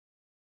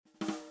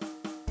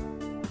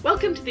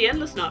Welcome to the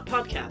Endless Knot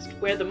podcast,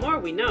 where the more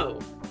we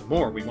know, the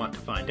more we want to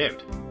find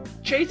out.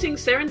 Tracing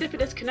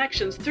serendipitous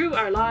connections through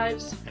our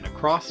lives and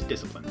across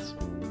disciplines.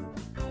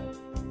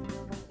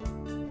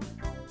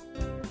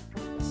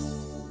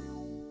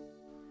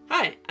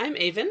 Hi, I'm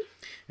Avon.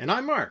 And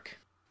I'm Mark.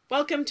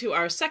 Welcome to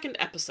our second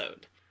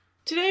episode.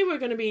 Today we're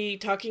going to be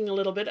talking a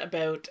little bit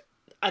about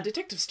a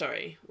detective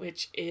story,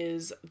 which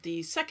is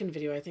the second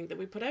video I think that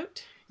we put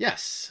out.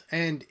 Yes,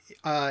 and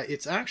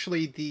it's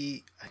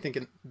actually I think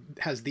it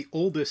has the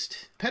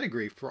oldest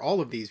pedigree for all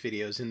of these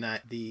videos, in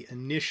that the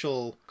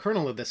initial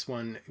kernel of this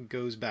one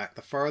goes back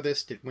the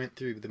farthest. It went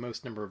through the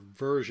most number of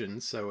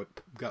versions, so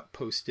it got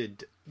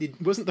posted. It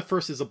wasn't the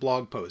first as a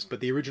blog post, but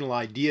the original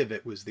idea of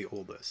it was the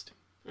oldest.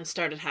 And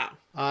started how?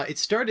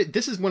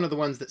 This is one of the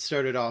ones that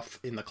started off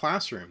in the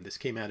classroom. This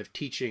came out of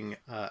teaching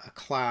a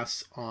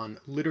class on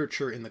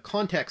literature in the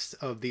context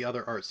of the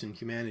other arts and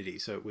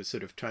humanities. So it was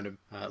sort of trying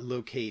to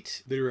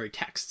locate literary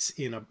texts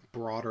in a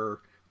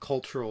broader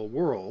cultural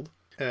world.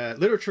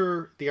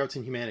 Literature, the arts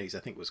and humanities, I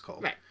think it was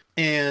called. Right.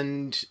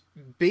 And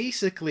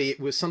basically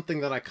it was something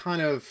that I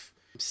kind of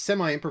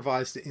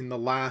semi-improvised in the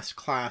last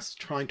class,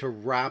 trying to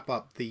wrap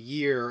up the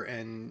year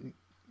and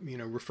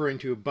referring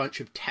to a bunch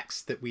of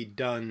texts that we'd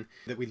done,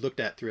 that we looked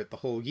at throughout the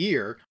whole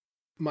year.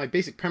 My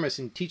basic premise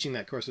in teaching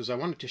that course was I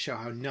wanted to show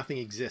how nothing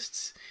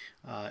exists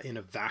in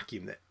a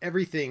vacuum, that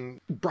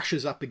everything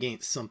brushes up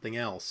against something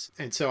else.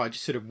 And so I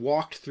just sort of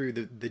walked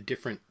through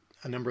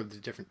a number of the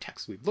different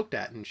texts we've looked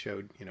at and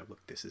showed,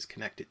 look, this is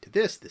connected to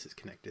this is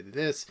connected to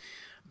this.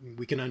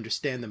 We can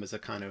understand them as a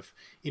kind of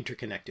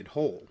interconnected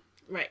whole.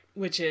 Right,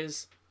 which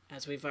is,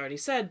 as we've already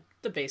said,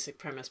 the basic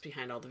premise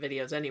behind all the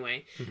videos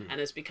anyway, and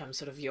has become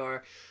sort of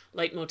your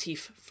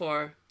leitmotif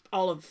for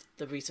all of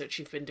the research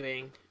you've been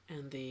doing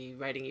and the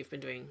writing you've been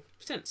doing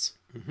since.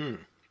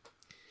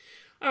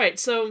 All right,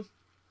 so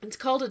it's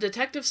called a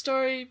detective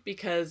story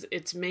because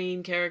its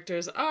main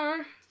characters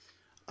are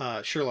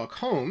Sherlock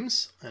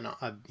Holmes, and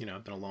I've been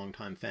a long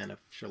time fan of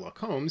Sherlock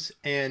Holmes,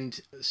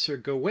 and Sir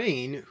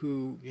Gawain,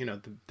 who,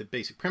 the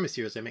basic premise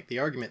here is I make the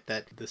argument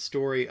that the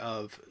story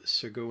of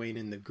Sir Gawain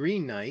and the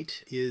Green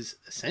Knight is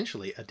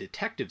essentially a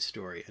detective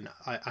story. And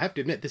I have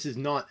to admit, this is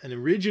not an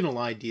original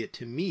idea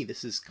to me.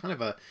 This is kind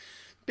of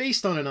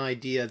based on an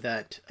idea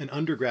that an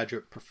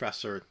undergraduate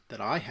professor that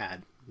I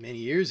had many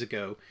years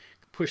ago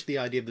pushed the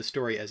idea of the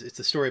story as it's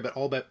a story about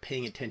all about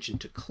paying attention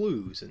to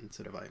clues, and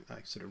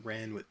I sort of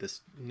ran with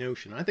this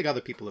notion. I think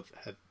other people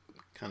have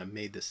kind of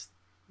made this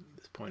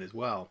point as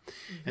well.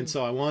 And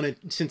so I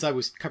wanted, since I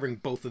was covering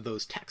both of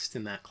those texts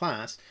in that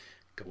class,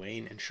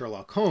 Gawain and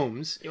Sherlock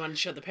Holmes, you wanted to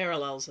show the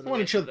parallels. I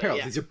wanted to show the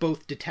parallels. Yeah. These are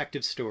both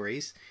detective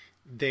stories.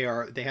 They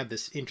have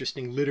this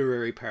interesting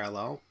literary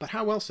parallel, but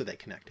how else are they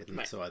connected?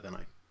 And so then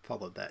I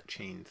followed that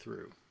chain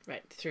through.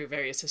 Right, through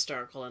various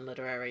historical and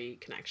literary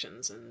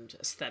connections and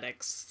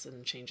aesthetics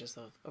and changes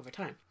over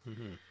time.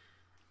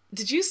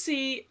 Did you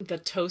see the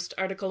Toast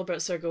article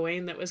about Sir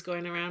Gawain that was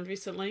going around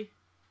recently?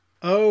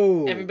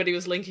 Oh! Everybody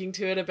was linking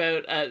to it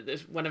about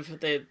one of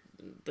the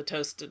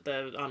Toast,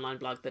 the online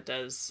blog that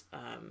does,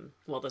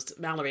 this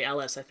Mallory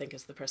Ellis, I think,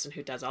 is the person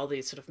who does all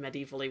these sort of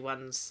medievally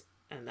ones,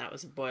 and that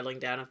was a boiling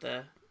down of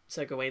the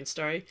Sir Gawain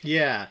story.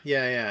 Yeah,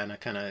 and I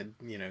kind of,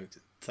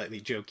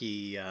 slightly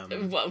jokey...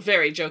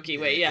 very jokey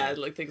way, yeah.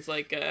 Like things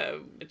like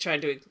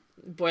trying to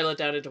boil it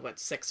down into,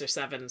 6 or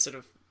 7 sort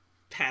of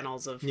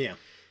panels of... Yeah.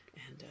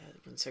 And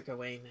when Sir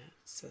Gawain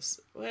says,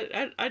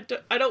 I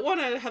don't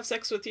want to have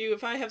sex with you.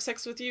 If I have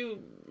sex with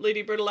you,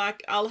 Lady Bertilac,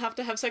 I'll have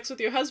to have sex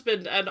with your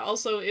husband, and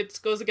also it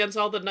goes against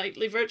all the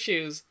knightly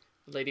virtues.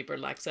 Lady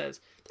Bertilac says,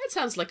 that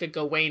sounds like a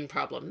Gawain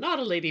problem, not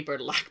a Lady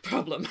Bertilac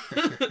problem.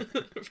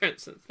 For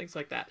instance, things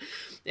like that.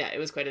 Yeah, it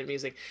was quite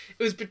amusing.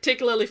 It was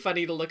particularly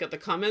funny to look at the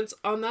comments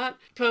on that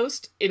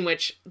post, in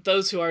which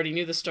those who already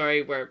knew the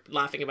story were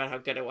laughing about how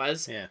good it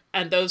was. Yeah.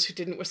 And those who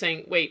didn't were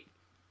saying, wait,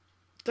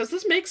 does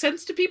this make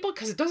sense to people?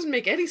 Because it doesn't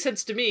make any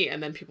sense to me.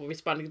 And then people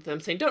responding to them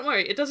saying, don't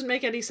worry, it doesn't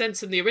make any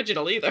sense in the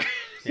original either.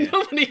 Yeah.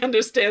 Nobody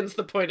understands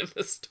the point of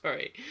this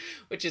story,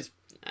 which is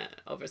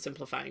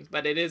oversimplifying,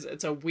 but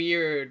it's a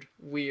weird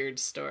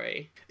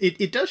story.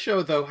 It does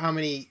show, though, how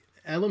many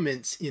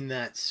elements in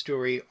that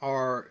story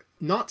are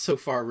not so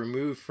far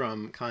removed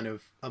from kind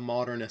of a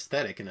modern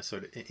aesthetic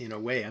in a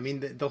way. I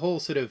mean, the whole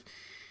sort of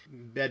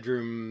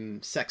bedroom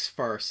sex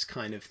farce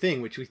kind of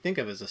thing, which we think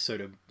of as a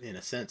sort of, in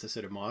a sense, a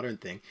sort of modern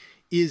thing,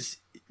 is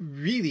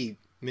really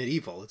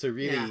medieval. It's a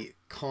really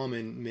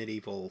common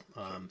medieval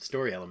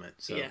story element.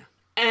 So. Yeah.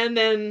 And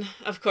then,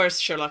 of course,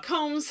 Sherlock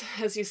Holmes,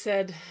 as you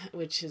said,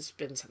 which has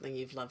been something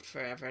you've loved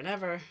forever and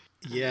ever.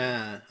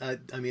 Yeah.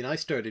 I mean, I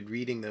started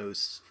reading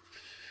those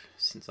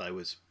since I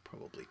was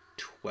probably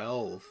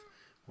 12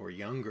 or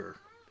younger.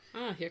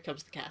 Ah, here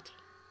comes the cat.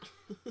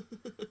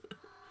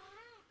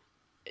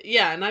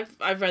 Yeah, and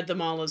I've read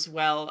them all as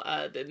well.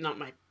 Not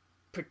my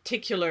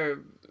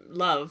particular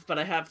love, but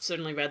I have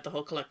certainly read the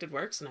whole collected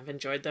works, and I've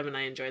enjoyed them, and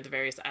I enjoyed the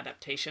various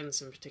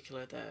adaptations, in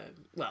particular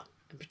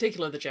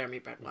the Jeremy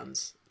Brett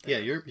ones. Yeah,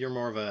 you're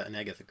more of an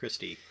Agatha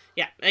Christie.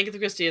 Yeah, Agatha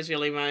Christie is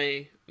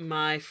really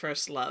my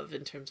first love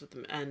in terms of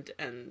them, and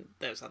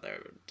there's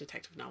other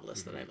detective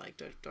novelists that I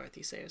like,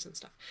 Dorothy Sayers and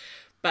stuff,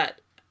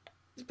 but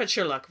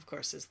Sherlock, of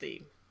course, is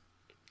the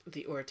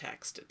ur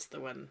text. It's the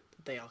one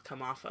that they all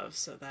come off of,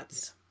 so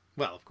that's...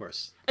 Well, of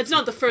course. It's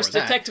not the first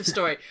detective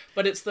story,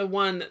 but it's the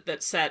one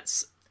that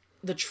sets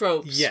the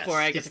tropes for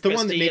Agatha Christie. It's the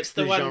one that makes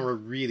the genre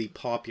really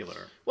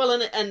popular.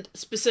 Well, and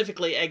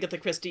specifically, Agatha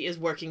Christie is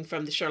working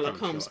from the Sherlock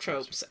Holmes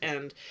tropes,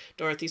 and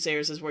Dorothy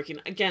Sayers is working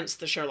against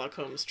the Sherlock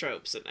Holmes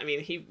tropes. And I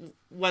mean,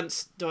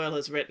 once Doyle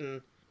has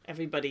written,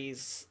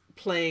 everybody's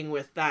playing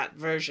with that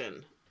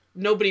version.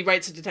 Nobody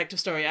writes a detective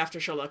story after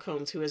Sherlock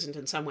Holmes who isn't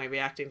in some way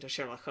reacting to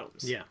Sherlock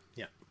Holmes. Yeah,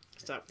 yeah.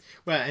 So.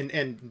 Well,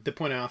 and the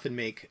point I often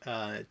make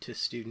to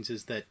students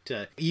is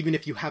that even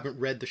if you haven't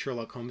read the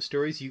Sherlock Holmes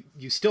stories,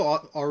 you still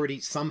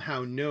already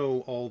somehow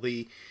know all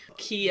the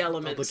key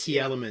elements. All the key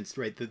elements,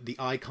 right? The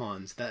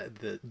icons,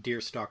 the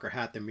deerstalker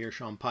hat, the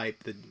meerschaum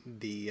pipe,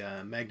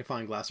 the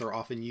magnifying glass are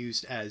often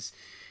used as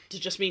to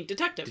just mean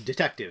detective.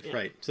 Detective, yeah.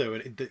 Right? So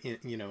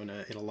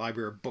in a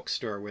library or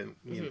bookstore, when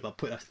they'll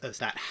put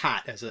that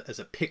hat as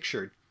a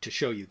picture to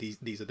show you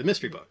these are the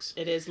mystery books.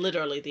 It is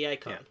literally the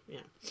icon. Yeah.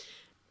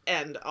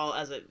 And all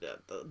as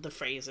the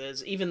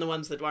phrases, even the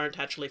ones that weren't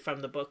actually from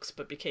the books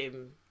but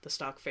became the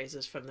stock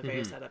phrases from the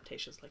various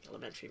adaptations, like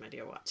Elementary, My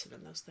Dear Watson,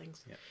 and those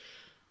things. Yeah.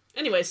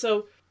 Anyway,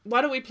 so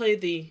why don't we play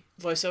the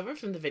voiceover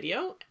from the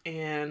video,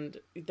 and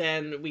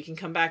then we can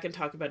come back and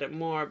talk about it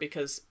more,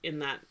 because in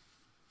that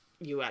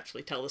you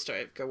actually tell the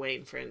story of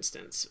Gawain, for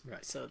instance,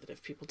 right? So that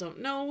if people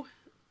don't know,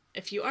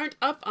 if you aren't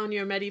up on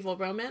your medieval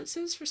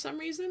romances for some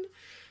reason,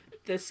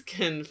 this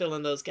can fill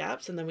in those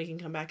gaps, and then we can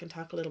come back and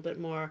talk a little bit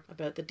more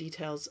about the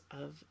details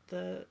of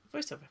the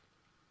voiceover.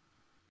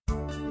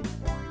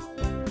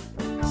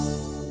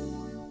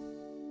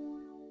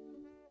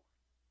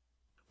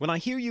 When I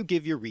hear you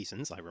give your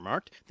reasons, I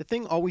remarked, the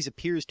thing always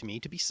appears to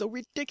me to be so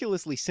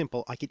ridiculously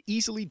simple I could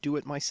easily do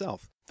it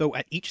myself, though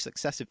at each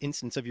successive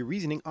instance of your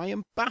reasoning I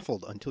am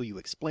baffled until you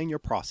explain your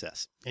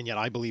process, and yet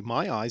I believe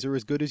my eyes are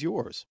as good as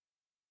yours.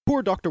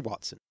 Poor Dr.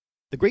 Watson.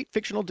 The great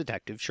fictional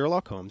detective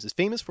Sherlock Holmes is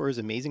famous for his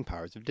amazing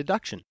powers of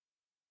deduction.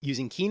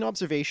 Using keen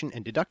observation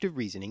and deductive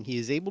reasoning, he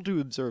is able to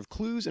observe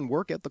clues and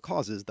work out the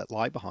causes that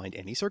lie behind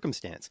any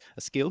circumstance,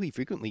 a skill he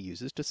frequently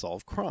uses to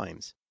solve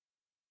crimes.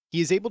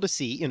 He is able to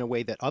see, in a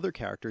way that other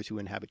characters who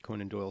inhabit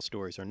Conan Doyle's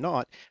stories are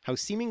not, how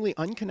seemingly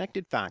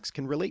unconnected facts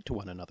can relate to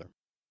one another.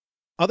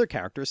 Other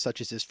characters,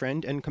 such as his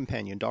friend and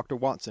companion Dr.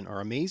 Watson, are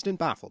amazed and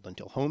baffled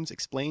until Holmes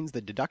explains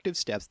the deductive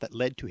steps that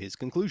led to his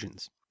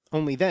conclusions.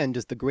 Only then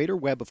does the greater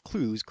web of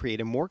clues create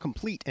a more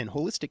complete and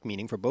holistic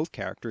meaning for both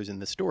characters in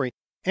the story,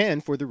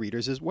 and for the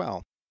readers as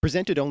well.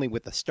 Presented only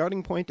with the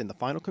starting point and the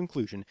final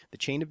conclusion, the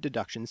chain of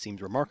deduction seems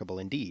remarkable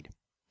indeed.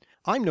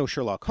 I'm no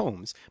Sherlock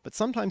Holmes, but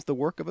sometimes the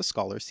work of a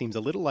scholar seems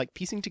a little like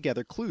piecing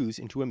together clues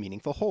into a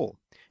meaningful whole.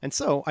 And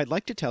so, I'd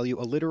like to tell you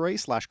a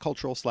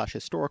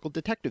literary/cultural/historical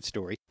detective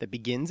story that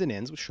begins and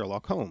ends with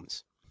Sherlock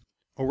Holmes.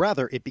 Or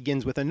rather, it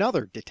begins with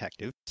another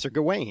detective, Sir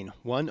Gawain,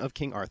 one of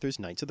King Arthur's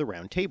Knights of the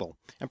Round Table,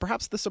 and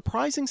perhaps the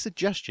surprising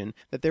suggestion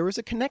that there is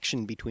a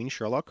connection between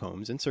Sherlock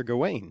Holmes and Sir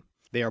Gawain.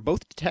 They are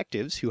both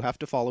detectives who have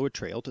to follow a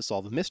trail to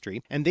solve a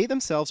mystery, and they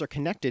themselves are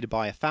connected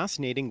by a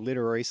fascinating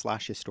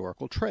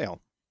literary/historical trail.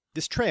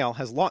 This trail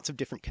has lots of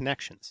different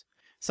connections.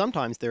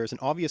 Sometimes there is an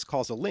obvious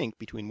causal link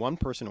between one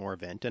person or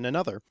event and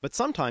another, but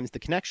sometimes the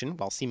connection,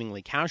 while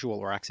seemingly casual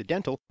or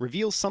accidental,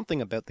 reveals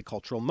something about the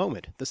cultural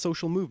moment, the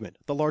social movement,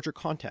 the larger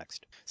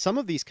context. Some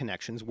of these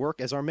connections work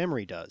as our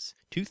memory does.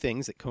 Two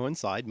things that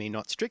coincide may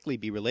not strictly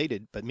be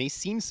related, but may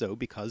seem so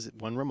because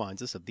one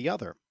reminds us of the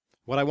other.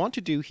 What I want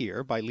to do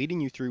here, by leading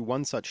you through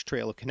one such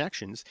trail of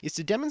connections, is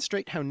to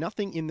demonstrate how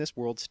nothing in this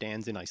world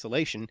stands in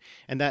isolation,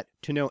 and that,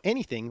 to know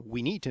anything,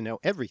 we need to know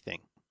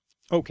everything.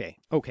 Okay,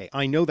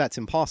 I know that's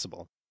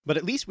impossible, but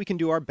at least we can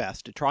do our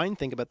best to try and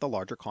think about the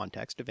larger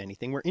context of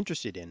anything we're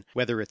interested in,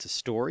 whether it's a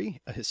story,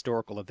 a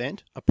historical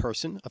event, a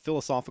person, a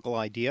philosophical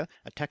idea,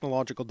 a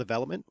technological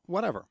development,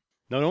 whatever.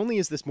 Not only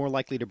is this more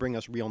likely to bring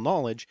us real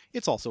knowledge,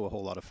 it's also a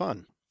whole lot of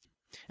fun.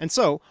 And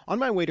so, on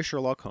my way to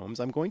Sherlock Holmes,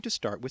 I'm going to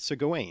start with Sir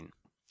Gawain.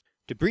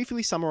 To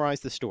briefly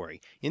summarize the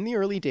story, in the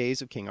early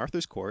days of King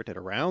Arthur's court, at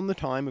around the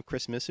time of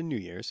Christmas and New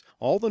Year's,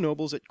 all the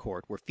nobles at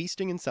court were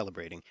feasting and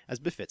celebrating, as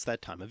befits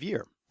that time of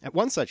year. At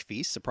one such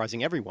feast,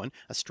 surprising everyone,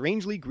 a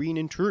strangely green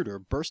intruder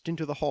burst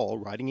into the hall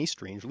riding a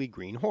strangely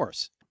green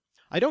horse.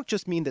 I don't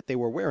just mean that they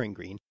were wearing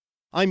green,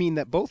 I mean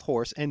that both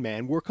horse and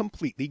man were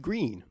completely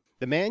green.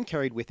 The man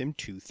carried with him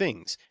two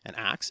things, an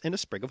axe and a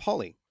sprig of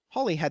holly.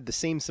 Holly had the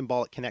same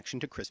symbolic connection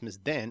to Christmas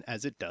then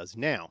as it does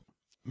now.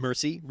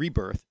 Mercy,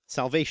 rebirth,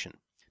 salvation.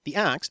 The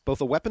axe,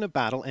 both a weapon of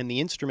battle and the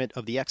instrument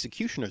of the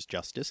executioner's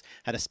justice,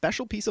 had a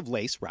special piece of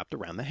lace wrapped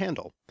around the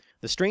handle.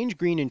 The strange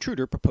green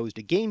intruder proposed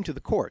a game to the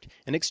court,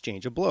 an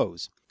exchange of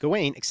blows.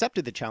 Gawain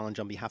accepted the challenge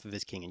on behalf of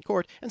his king and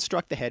court, and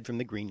struck the head from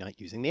the Green Knight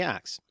using the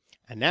axe.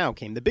 And now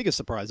came the biggest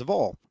surprise of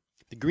all.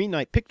 The Green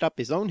Knight picked up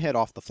his own head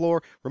off the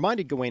floor,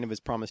 reminded Gawain of his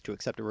promise to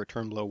accept a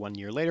return blow 1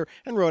 year later,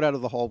 and rode out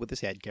of the hall with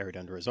his head carried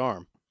under his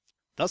arm.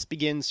 Thus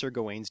begins Sir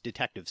Gawain's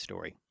detective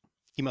story.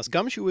 He must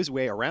gumshoe his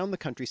way around the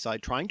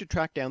countryside trying to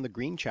track down the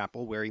Green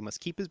Chapel where he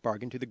must keep his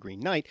bargain to the Green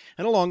Knight,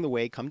 and along the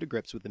way come to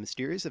grips with the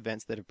mysterious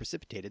events that have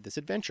precipitated this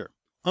adventure.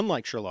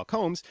 Unlike Sherlock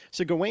Holmes,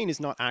 Sir Gawain is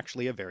not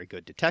actually a very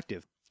good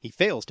detective. He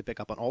fails to pick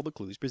up on all the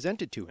clues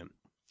presented to him.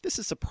 This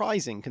is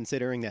surprising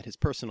considering that his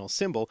personal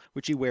symbol,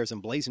 which he wears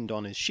emblazoned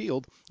on his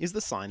shield, is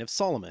the sign of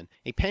Solomon,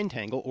 a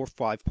pentangle or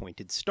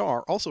five-pointed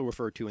star, also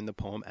referred to in the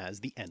poem as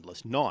the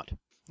Endless Knot.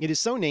 It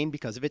is so named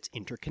because of its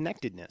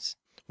interconnectedness.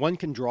 One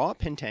can draw a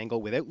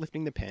pentangle without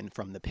lifting the pen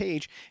from the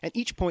page, and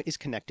each point is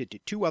connected to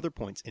two other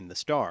points in the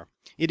star.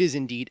 It is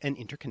indeed an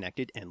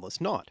interconnected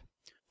endless knot.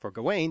 For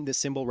Gawain, this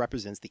symbol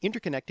represents the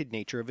interconnected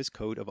nature of his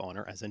code of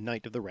honor as a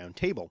Knight of the Round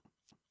Table.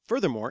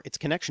 Furthermore, its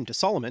connection to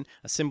Solomon,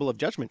 a symbol of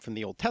judgment from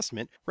the Old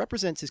Testament,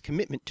 represents his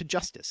commitment to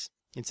justice.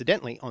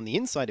 Incidentally, on the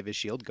inside of his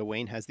shield,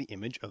 Gawain has the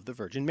image of the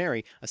Virgin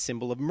Mary, a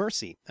symbol of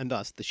mercy, and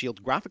thus the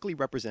shield graphically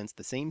represents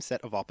the same set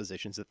of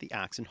oppositions that the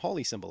axe and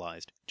holly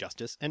symbolized,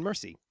 justice and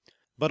mercy.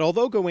 But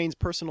although Gawain's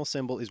personal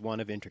symbol is one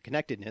of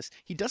interconnectedness,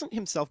 he doesn't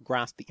himself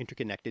grasp the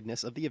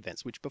interconnectedness of the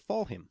events which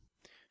befall him.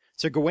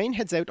 Sir Gawain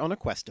heads out on a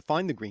quest to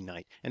find the Green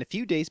Knight, and a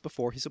few days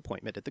before his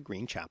appointment at the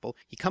Green Chapel,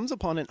 he comes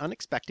upon an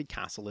unexpected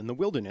castle in the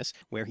wilderness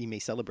where he may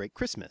celebrate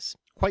Christmas,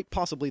 quite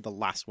possibly the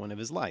last one of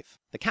his life.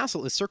 The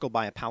castle is circled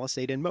by a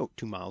palisade and moat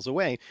 2 miles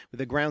away, with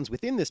the grounds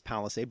within this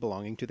palisade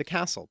belonging to the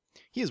castle.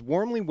 He is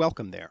warmly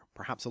welcomed there,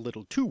 perhaps a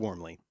little too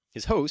warmly.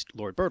 His host,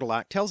 Lord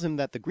Bertilac, tells him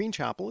that the Green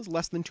Chapel is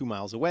less than 2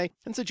 miles away,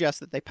 and suggests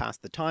that they pass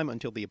the time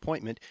until the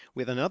appointment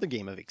with another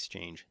game of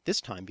exchange, this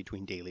time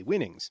between daily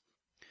winnings.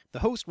 The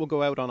host will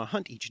go out on a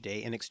hunt each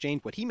day and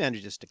exchange what he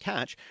manages to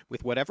catch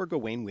with whatever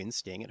Gawain wins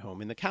staying at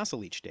home in the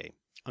castle each day.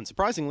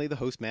 Unsurprisingly, the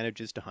host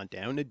manages to hunt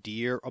down a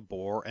deer, a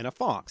boar, and a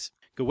fox.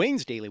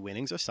 Gawain's daily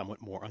winnings are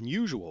somewhat more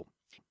unusual.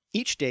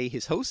 Each day,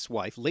 his host's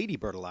wife, Lady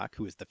Bertilac,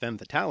 who is the femme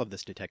fatale of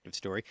this detective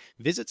story,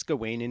 visits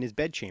Gawain in his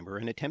bedchamber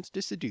and attempts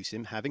to seduce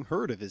him, having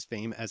heard of his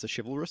fame as a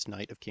chivalrous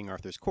knight of King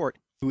Arthur's court,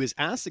 who is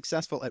as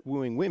successful at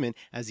wooing women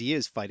as he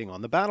is fighting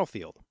on the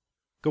battlefield.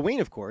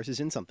 Gawain, of course, is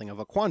in something of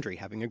a quandary,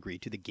 having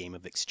agreed to the game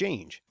of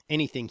exchange.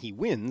 Anything he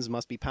wins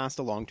must be passed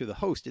along to the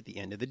host at the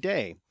end of the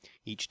day.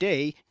 Each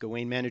day,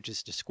 Gawain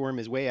manages to squirm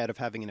his way out of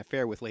having an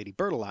affair with Lady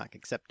Bertilac,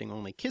 accepting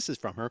only kisses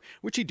from her,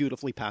 which he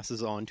dutifully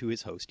passes on to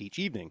his host each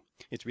evening.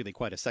 It's really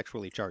quite a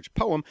sexually charged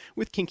poem,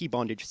 with kinky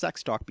bondage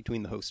sex talk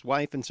between the host's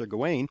wife and Sir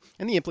Gawain,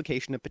 and the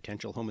implication of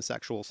potential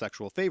homosexual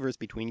sexual favors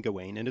between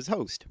Gawain and his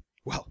host.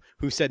 Well,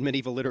 who said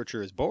medieval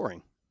literature is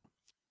boring?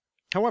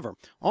 However,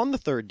 on the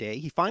third day,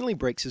 he finally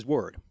breaks his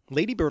word.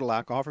 Lady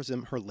Bertilac offers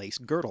him her lace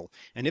girdle,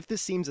 and if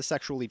this seems a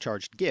sexually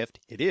charged gift,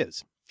 it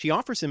is. She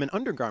offers him an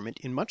undergarment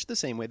in much the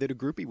same way that a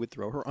groupie would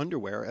throw her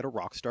underwear at a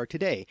rock star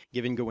today,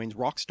 giving Gawain's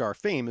rock star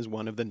fame as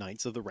one of the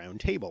Knights of the Round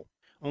Table.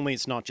 Only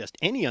it's not just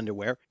any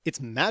underwear, it's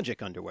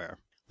magic underwear.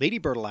 Lady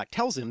Bertilac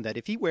tells him that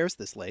if he wears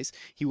this lace,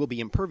 he will be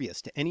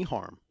impervious to any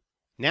harm.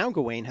 Now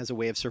Gawain has a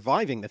way of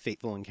surviving the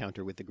fateful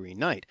encounter with the Green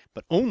Knight,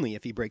 but only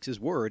if he breaks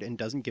his word and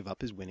doesn't give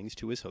up his winnings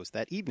to his host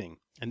that evening,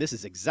 and this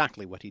is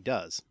exactly what he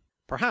does.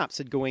 Perhaps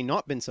had Gawain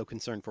not been so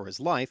concerned for his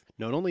life,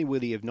 not only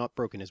would he have not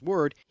broken his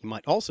word, he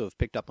might also have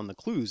picked up on the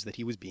clues that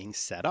he was being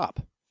set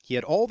up. He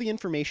had all the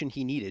information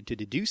he needed to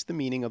deduce the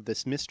meaning of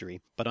this mystery,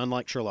 but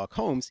unlike Sherlock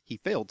Holmes, he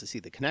failed to see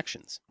the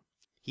connections.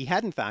 He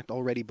had in fact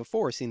already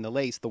before seen the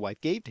lace the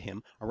wife gave to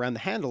him around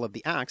the handle of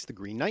the axe the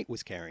Green Knight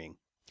was carrying.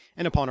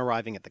 And upon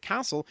arriving at the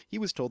castle, he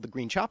was told the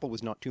Green Chapel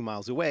was not 2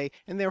 miles away,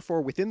 and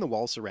therefore within the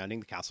walls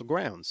surrounding the castle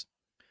grounds.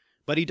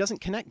 But he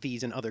doesn't connect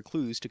these and other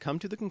clues to come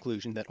to the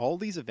conclusion that all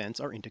these events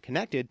are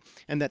interconnected,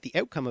 and that the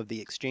outcome of the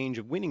exchange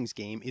of winnings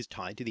game is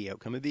tied to the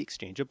outcome of the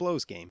exchange of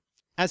blows game.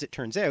 As it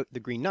turns out, the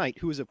Green Knight,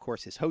 who is of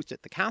course his host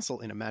at the castle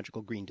in a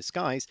magical green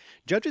disguise,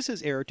 judges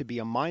his error to be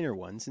a minor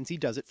one since he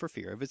does it for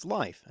fear of his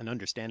life, an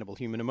understandable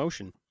human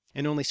emotion,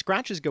 and only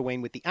scratches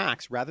Gawain with the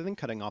axe rather than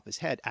cutting off his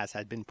head as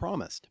had been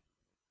promised.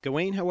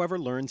 Gawain, however,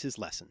 learns his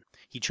lesson.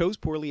 He chose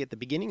poorly at the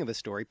beginning of the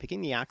story, picking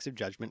the axe of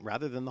judgment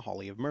rather than the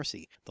holly of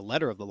mercy, the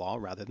letter of the law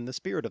rather than the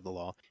spirit of the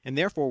law, and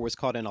therefore was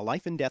caught in a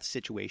life and death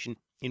situation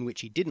in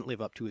which he didn't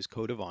live up to his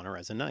code of honor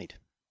as a knight.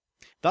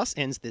 Thus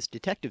ends this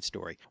detective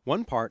story,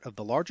 one part of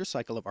the larger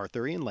cycle of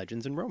Arthurian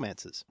legends and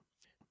romances.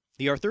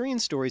 The Arthurian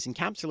stories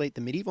encapsulate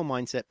the medieval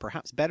mindset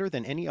perhaps better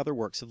than any other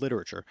works of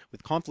literature,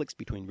 with conflicts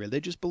between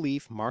religious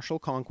belief, martial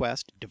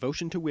conquest,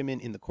 devotion to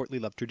women in the courtly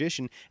love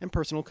tradition, and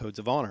personal codes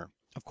of honor.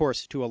 Of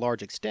course, to a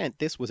large extent,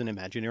 this was an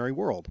imaginary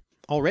world.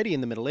 Already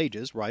in the Middle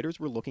Ages, writers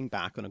were looking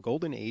back on a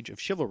golden age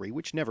of chivalry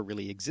which never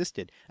really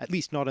existed, at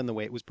least not in the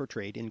way it was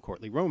portrayed in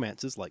courtly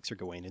romances like Sir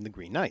Gawain and the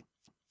Green Knight.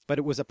 But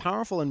it was a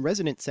powerful and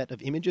resonant set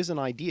of images and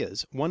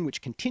ideas, one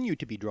which continued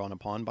to be drawn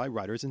upon by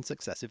writers in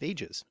successive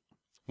ages.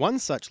 One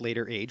such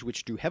later age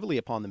which drew heavily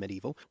upon the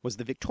medieval was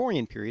the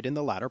Victorian period in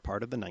the latter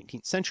part of the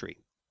 19th century.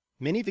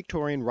 Many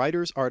Victorian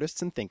writers,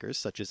 artists, and thinkers,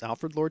 such as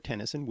Alfred Lord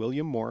Tennyson,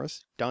 William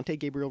Morris, Dante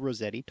Gabriel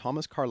Rossetti,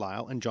 Thomas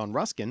Carlyle, and John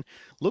Ruskin,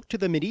 looked to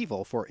the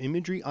medieval for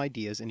imagery,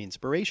 ideas, and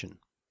inspiration.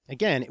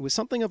 Again, it was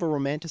something of a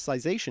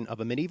romanticization of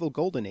a medieval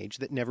golden age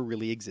that never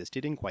really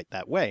existed in quite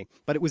that way,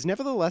 but it was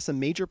nevertheless a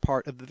major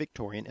part of the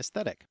Victorian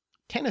aesthetic.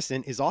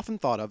 Tennyson is often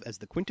thought of as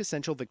the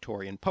quintessential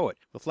Victorian poet,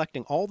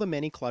 reflecting all the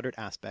many cluttered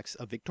aspects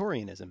of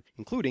Victorianism,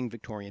 including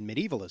Victorian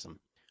medievalism.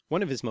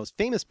 One of his most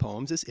famous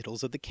poems is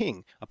Idylls of the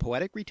King, a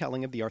poetic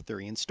retelling of the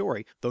Arthurian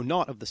story, though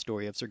not of the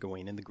story of Sir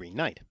Gawain and the Green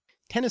Knight.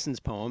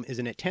 Tennyson's poem is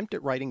an attempt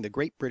at writing the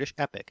great British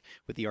epic,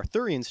 with the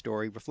Arthurian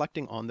story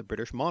reflecting on the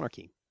British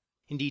monarchy.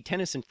 Indeed,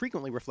 Tennyson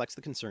frequently reflects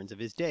the concerns of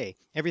his day,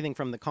 everything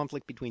from the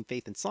conflict between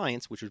faith and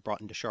science, which was brought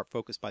into sharp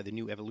focus by the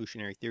new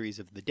evolutionary theories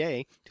of the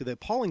day, to the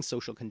appalling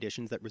social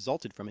conditions that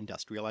resulted from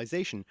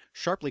industrialization,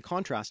 sharply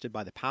contrasted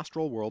by the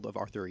pastoral world of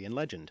Arthurian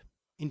legend.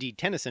 Indeed,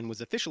 Tennyson was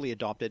officially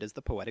adopted as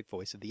the poetic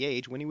voice of the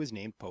age when he was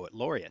named Poet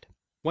Laureate.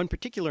 One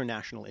particular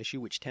national issue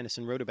which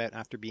Tennyson wrote about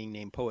after being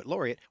named Poet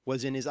Laureate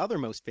was in his other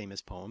most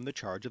famous poem, The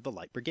Charge of the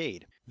Light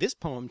Brigade. This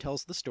poem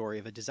tells the story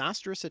of a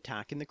disastrous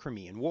attack in the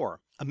Crimean War.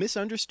 A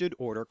misunderstood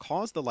order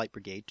caused the Light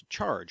Brigade to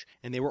charge,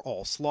 and they were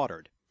all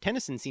slaughtered.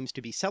 Tennyson seems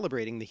to be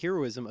celebrating the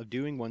heroism of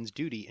doing one's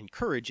duty and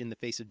courage in the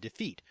face of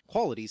defeat,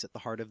 qualities at the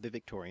heart of the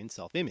Victorian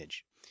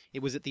self-image.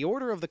 It was at the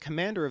order of the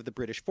commander of the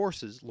British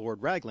forces,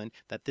 Lord Raglan,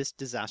 that this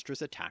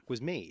disastrous attack was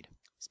made.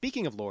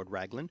 Speaking of Lord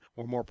Raglan,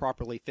 or more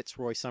properly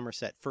Fitzroy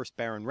Somerset 1st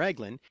Baron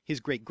Raglan,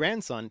 his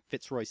great-grandson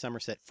Fitzroy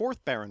Somerset 4th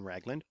Baron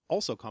Raglan,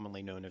 also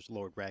commonly known as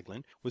Lord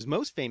Raglan, was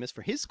most famous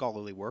for his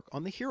scholarly work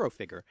on the hero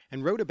figure,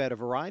 and wrote about a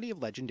variety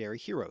of legendary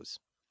heroes.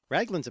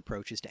 Raglan's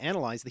approach is to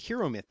analyze the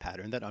hero myth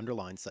pattern that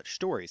underlines such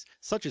stories,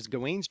 such as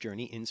Gawain's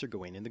journey in Sir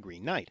Gawain and the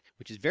Green Knight,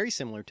 which is very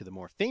similar to the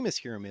more famous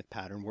hero myth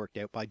pattern worked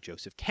out by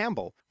Joseph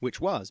Campbell,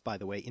 which was, by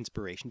the way,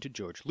 inspiration to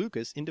George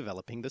Lucas in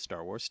developing the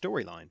Star Wars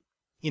storyline.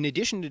 In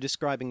addition to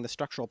describing the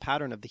structural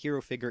pattern of the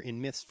hero figure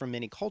in myths from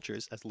many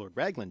cultures, as Lord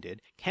Raglan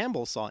did,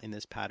 Campbell saw in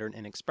this pattern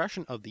an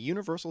expression of the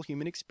universal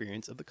human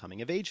experience of the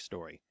coming-of-age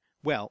story.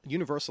 Well,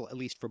 universal at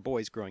least for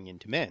boys growing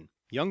into men.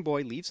 Young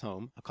boy leaves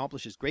home,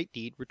 accomplishes great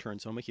deed,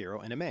 returns home a hero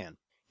and a man.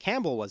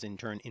 Campbell was in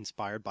turn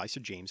inspired by Sir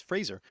James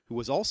Fraser, who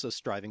was also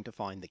striving to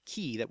find the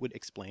key that would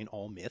explain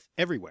all myth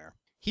everywhere.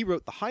 He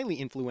wrote the highly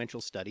influential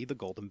study The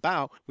Golden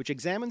Bough, which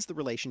examines the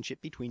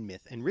relationship between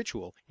myth and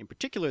ritual, in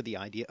particular the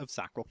idea of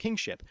sacral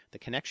kingship, the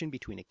connection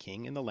between a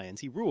king and the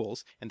lands he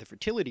rules, and the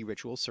fertility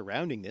rituals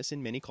surrounding this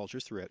in many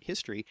cultures throughout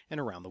history and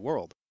around the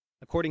world.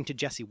 According to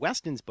Jesse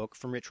Weston's book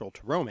From Ritual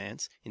to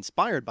Romance,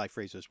 inspired by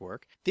Fraser's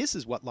work, this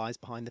is what lies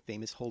behind the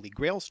famous Holy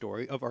Grail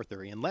story of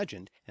Arthurian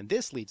legend, and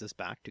this leads us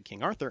back to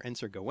King Arthur and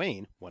Sir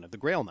Gawain, one of the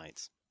Grail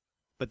Knights.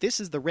 But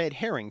this is the red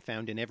herring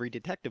found in every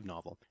detective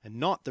novel, and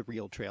not the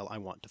real trail I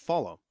want to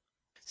follow.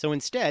 So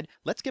instead,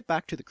 let's get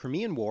back to the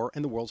Crimean War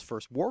and the world's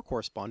first war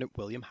correspondent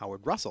William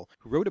Howard Russell,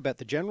 who wrote about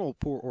the general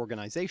poor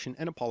organization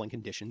and appalling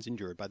conditions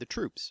endured by the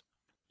troops.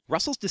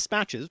 Russell's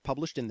dispatches,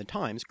 published in the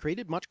Times,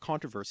 created much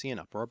controversy and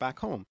uproar back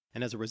home,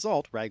 and as a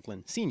result,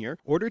 Raglan Sr.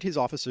 ordered his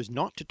officers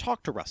not to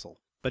talk to Russell.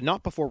 But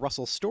not before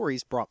Russell's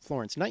stories brought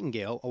Florence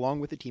Nightingale, along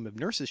with a team of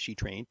nurses she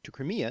trained, to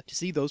Crimea to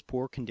see those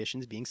poor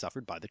conditions being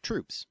suffered by the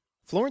troops.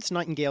 Florence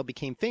Nightingale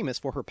became famous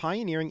for her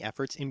pioneering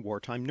efforts in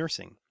wartime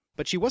nursing.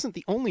 But she wasn't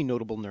the only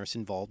notable nurse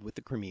involved with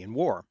the Crimean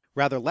War.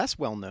 Rather less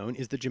well known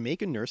is the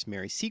Jamaican nurse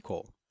Mary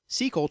Seacole.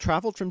 Seacole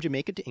traveled from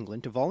Jamaica to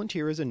England to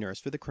volunteer as a nurse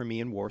for the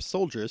Crimean War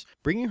soldiers,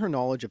 bringing her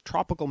knowledge of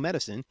tropical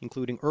medicine,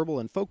 including herbal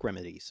and folk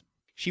remedies.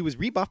 She was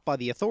rebuffed by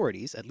the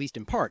authorities, at least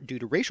in part due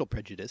to racial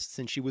prejudice,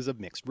 since she was of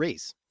mixed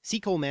race.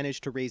 Seacole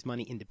managed to raise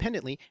money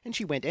independently, and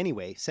she went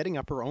anyway, setting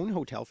up her own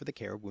hotel for the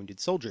care of wounded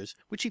soldiers,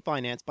 which she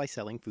financed by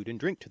selling food and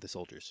drink to the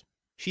soldiers.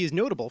 She is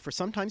notable for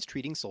sometimes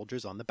treating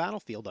soldiers on the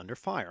battlefield under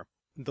fire.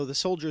 Though the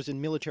soldiers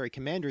and military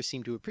commanders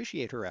seemed to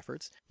appreciate her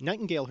efforts,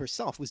 Nightingale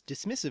herself was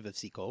dismissive of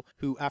Seacole,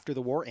 who, after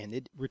the war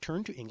ended,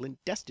 returned to England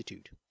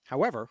destitute.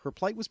 However, her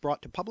plight was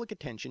brought to public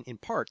attention in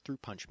part through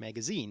Punch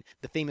magazine,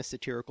 the famous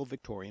satirical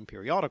Victorian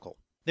periodical.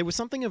 There was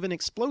something of an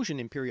explosion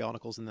in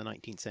periodicals in the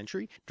 19th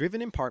century,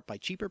 driven in part by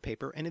cheaper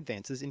paper and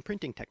advances in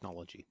printing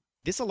technology.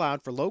 This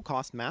allowed for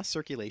low-cost mass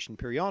circulation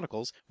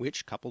periodicals,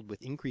 which, coupled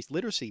with increased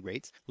literacy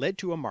rates, led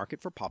to a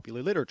market for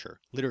popular literature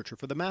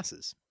for the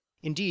masses.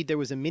 Indeed, there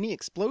was a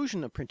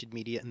mini-explosion of printed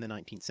media in the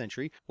 19th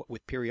century, what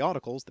with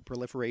periodicals, the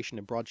proliferation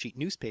of broadsheet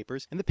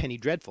newspapers, and the penny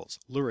dreadfuls,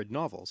 lurid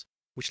novels,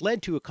 which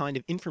led to a kind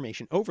of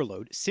information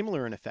overload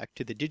similar in effect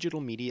to the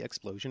digital media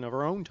explosion of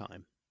our own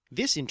time.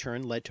 This in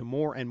turn led to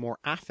more and more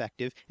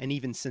affective and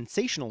even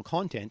sensational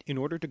content in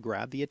order to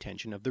grab the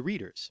attention of the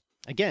readers.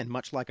 Again,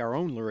 much like our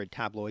own lurid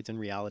tabloids and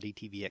reality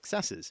TV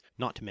excesses,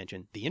 not to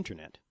mention the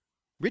internet.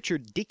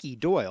 Richard Dickey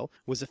Doyle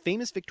was a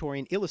famous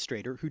Victorian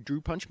illustrator who drew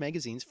Punch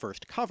magazine's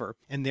first cover,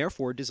 and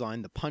therefore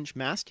designed the Punch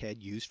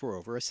masthead used for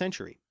over a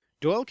century.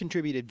 Doyle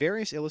contributed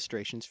various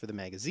illustrations for the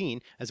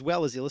magazine, as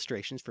well as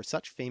illustrations for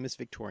such famous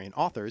Victorian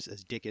authors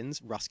as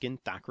Dickens, Ruskin,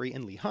 Thackeray,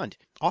 and Leigh Hunt,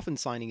 often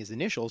signing his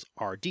initials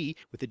R.D.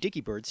 with the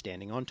Dickey bird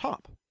standing on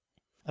top.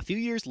 A few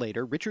years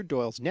later, Richard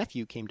Doyle's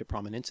nephew came to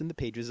prominence in the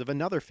pages of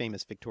another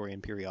famous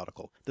Victorian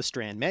periodical, the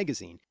Strand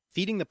magazine,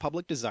 feeding the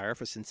public desire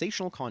for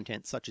sensational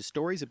content such as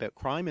stories about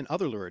crime and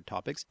other lurid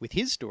topics, with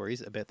his stories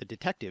about the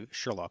detective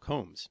Sherlock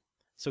Holmes.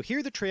 So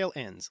here the trail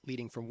ends,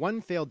 leading from one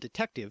failed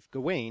detective,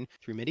 Gawain,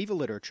 through medieval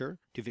literature,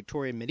 to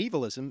Victorian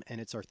medievalism and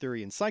its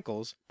Arthurian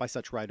cycles by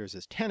such writers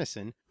as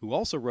Tennyson, who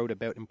also wrote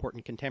about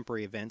important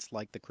contemporary events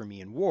like the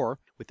Crimean War,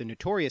 with the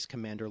notorious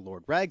commander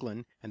Lord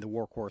Raglan and the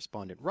war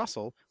correspondent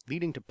Russell,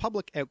 leading to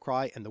public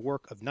outcry and the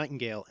work of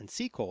Nightingale and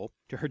Seacole,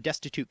 to her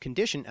destitute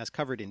condition as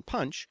covered in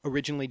Punch,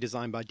 originally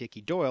designed by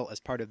Dickie Doyle as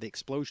part of the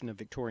explosion of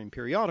Victorian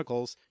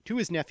periodicals, to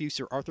his nephew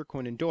Sir Arthur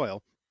Conan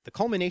Doyle, the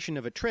culmination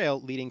of a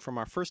trail leading from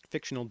our first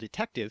fictional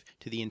detective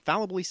to the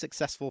infallibly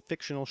successful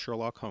fictional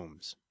Sherlock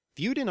Holmes.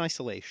 Viewed in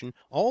isolation,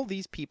 all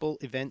these people,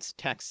 events,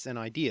 texts, and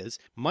ideas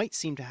might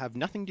seem to have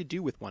nothing to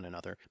do with one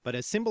another, but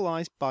as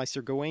symbolized by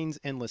Sir Gawain's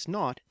endless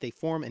knot, they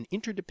form an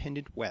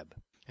interdependent web.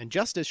 And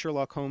just as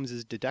Sherlock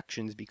Holmes's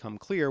deductions become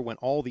clear when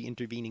all the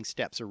intervening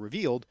steps are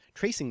revealed,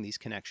 tracing these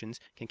connections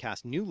can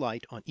cast new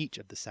light on each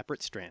of the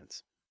separate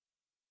strands.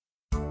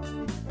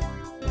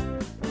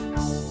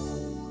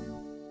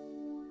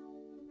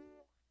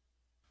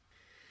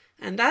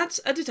 And that's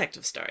a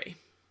detective story.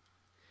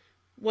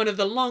 One of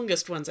the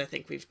longest ones I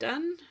think we've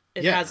done.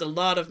 It has a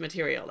lot of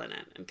material in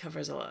it and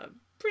covers a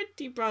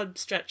pretty broad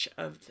stretch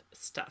of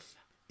stuff.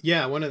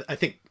 Yeah,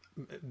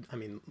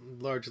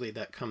 largely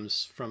that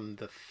comes from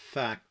the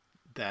fact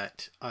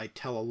that I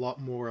tell a lot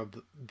more of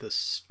the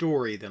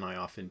story than I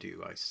often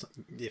do.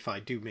 If I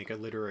do make a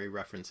literary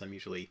reference, I'm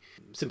usually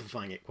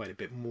simplifying it quite a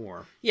bit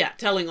more. Yeah,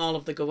 telling all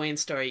of the Gawain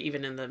story,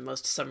 even in the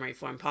most summary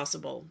form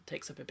possible,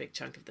 takes up a big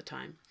chunk of the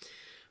time.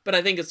 But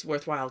I think it's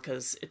worthwhile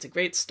because it's a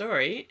great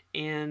story,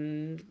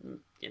 and,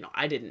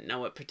 I didn't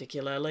know it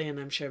particularly, and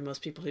I'm sure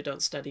most people who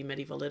don't study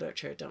medieval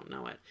literature don't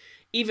know it.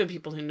 Even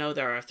people who know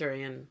their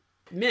Arthurian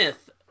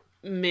myth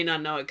may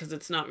not know it because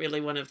it's not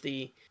really one of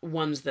the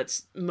ones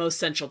that's most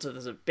central to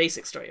the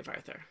basic story of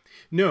Arthur.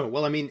 No,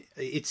 well,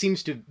 it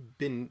seems to have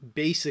been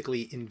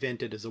basically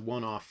invented as a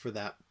one-off for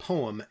that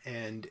poem,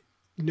 and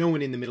no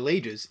one in the Middle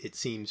Ages, it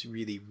seems,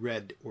 really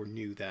read or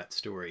knew that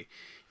story.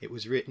 It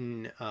was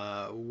written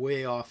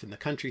way off in the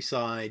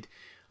countryside,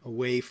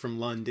 away from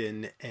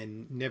London,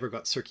 and never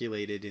got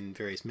circulated in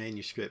various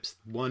manuscripts.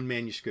 One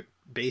manuscript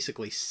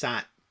basically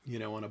sat,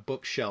 on a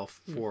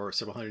bookshelf for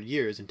several hundred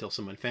years until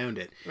someone found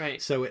it.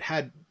 Right. So it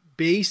had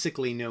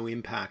basically no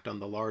impact on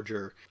the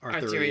larger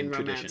Arthurian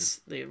tradition.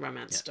 Romance, the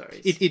romance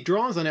stories. It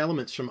draws on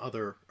elements from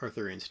other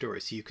Arthurian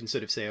stories, so you can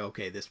sort of say,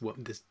 okay, this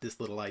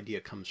little idea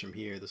comes from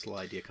here, this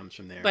little idea comes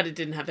from there. But it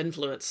didn't have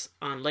influence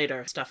on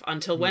later stuff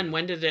until when? No.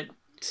 When did it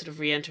sort of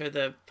re-enter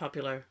the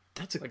popular?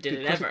 Or did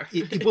it ever?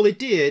 It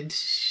did,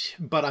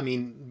 but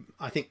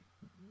I think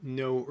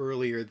no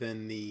earlier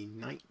than the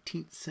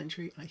 19th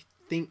century, I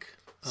think.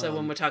 So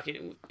when we're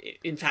talking,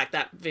 in fact,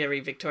 that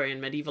very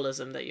Victorian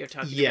medievalism that you're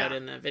talking about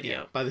in the video.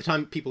 Yeah. By the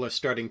time people are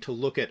starting to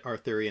look at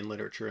Arthurian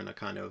literature in a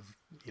kind of,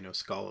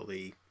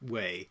 scholarly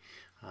way,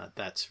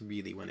 that's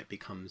really when it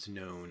becomes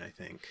known, I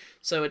think.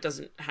 So it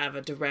doesn't have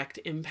a direct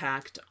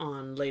impact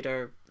on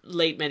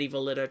late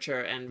medieval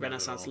literature and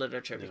Renaissance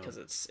literature because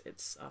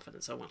it's often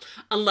and so on.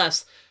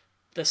 Unless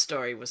the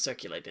story was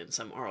circulated in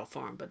some oral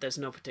form, but there's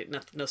no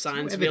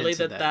signs really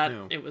that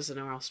it was an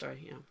oral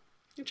story. Yeah.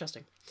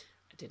 Interesting.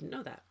 I didn't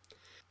know that.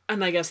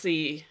 And I guess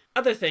the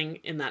other thing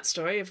in that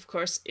story, of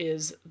course,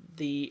 is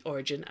the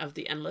origin of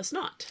the Endless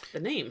Knot, the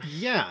name.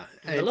 Yeah.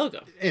 And the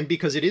logo. And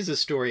because it is a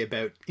story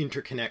about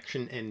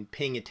interconnection and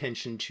paying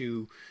attention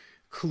to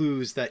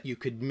clues that you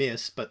could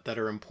miss but that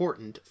are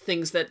important.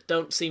 Things that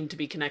don't seem to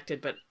be connected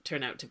but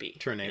turn out to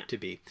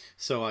be.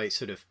 So I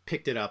sort of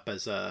picked it up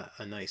as a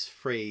nice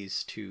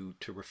phrase to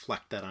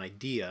reflect that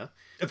idea.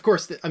 Of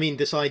course,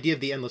 this idea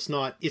of the Endless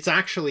Knot, it's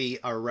actually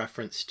a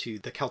reference to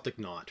the Celtic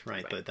knot,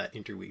 right? That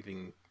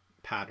interweaving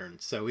pattern.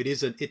 So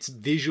it's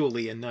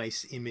visually a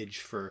nice image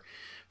for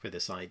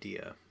this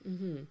idea.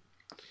 Mm-hmm.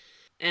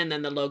 And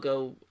then the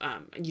logo,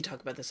 you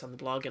talk about this on the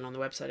blog and on the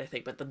website, I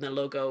think, but then the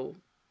logo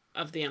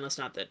of the Endless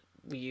Knot that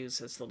we use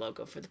as the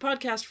logo for the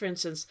podcast, for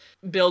instance,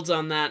 builds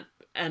on that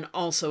and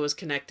also is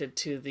connected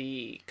to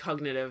the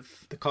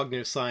cognitive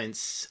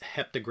science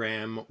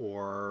heptagram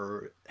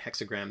or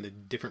hexagram, the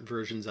different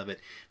versions of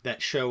it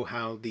that show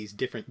how these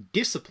different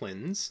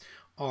disciplines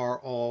are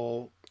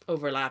all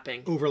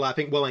overlapping,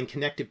 well, and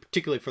connected,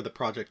 particularly for the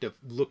project of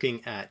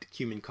looking at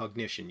human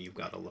cognition. You've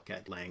got to look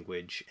at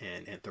language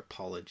and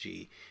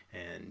anthropology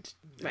and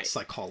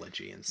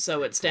psychology, and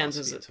so it stands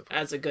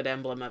as a good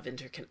emblem of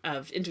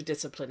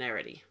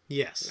interdisciplinarity.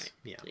 Yes, right.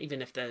 Yeah.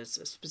 Even if there's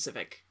a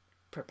specific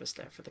purpose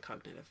there for the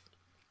cognitive.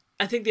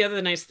 I think the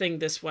other nice thing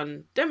this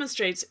one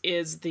demonstrates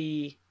is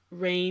the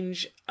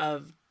range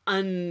of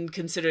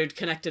unconsidered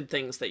connected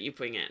things that you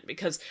bring in,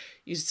 because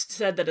you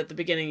said that at the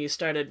beginning you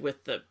started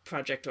with the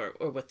project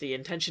or with the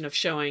intention of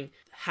showing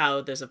how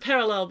there's a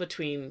parallel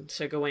between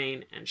Sir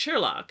Gawain and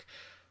Sherlock,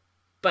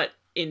 but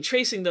in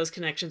tracing those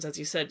connections, as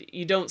you said,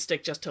 you don't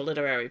stick just to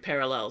literary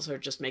parallels or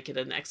just make it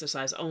an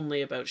exercise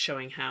only about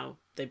showing how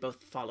they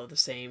both follow the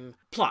same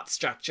plot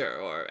structure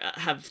or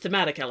have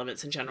thematic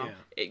elements in general.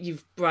 Yeah.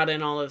 You've brought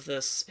in all of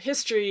this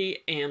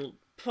history and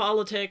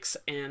politics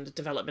and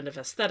development of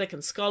aesthetic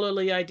and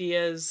scholarly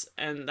ideas,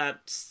 and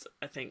that's,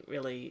 I think,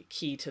 really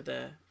key to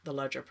the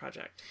larger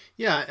project.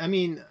 Yeah, I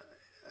mean,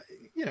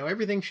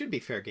 everything should be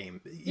fair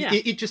game. Yeah.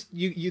 It just,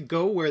 you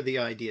go where the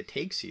idea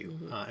takes you,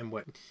 and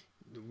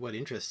what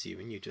interests you,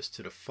 and you just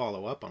sort of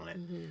follow up on it.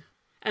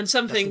 And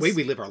some That's things... the way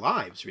we live our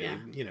lives, really.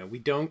 Yeah. We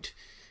don't...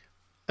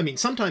 I mean,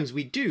 sometimes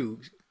we do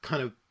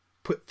kind of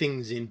put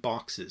things in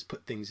boxes,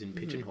 put things in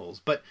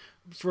pigeonholes, but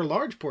for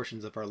large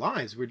portions of our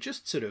lives, we're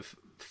just sort of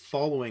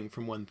following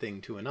from one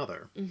thing to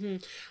another.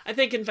 I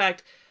think, in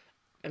fact,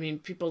 I mean,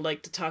 people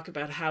like to talk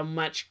about how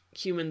much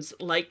humans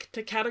like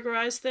to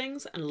categorize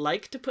things and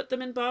like to put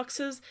them in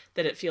boxes,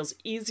 that it feels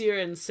easier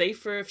and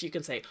safer if you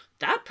can say,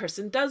 that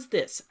person does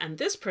this, and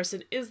this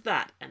person is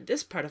that, and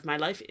this part of my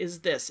life is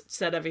this,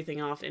 set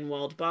everything off in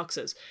walled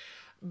boxes.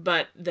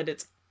 But that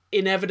it's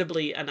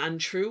inevitably an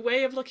untrue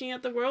way of looking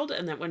at the world,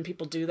 and that when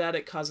people do that,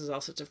 it causes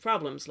all sorts of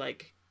problems,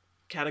 like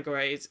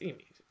categorize...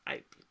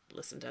 I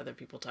listen to other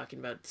people talking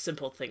about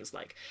simple things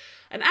like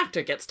an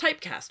actor gets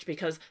typecast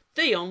because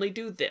they only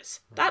do this.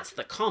 That's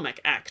the comic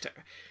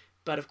actor.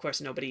 But of course,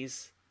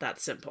 nobody's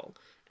that simple.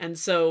 And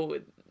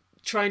so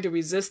trying to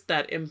resist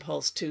that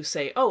impulse to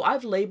say, oh,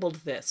 I've labeled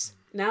this.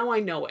 Now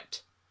I know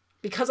it.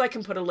 Because I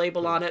can put a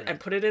label on it and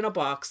put it in a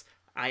box,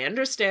 I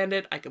understand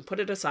it, I can put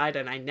it aside,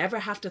 and I never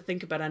have to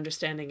think about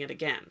understanding it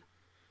again.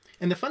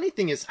 And the funny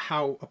thing is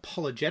how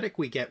apologetic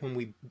we get when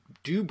we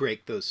do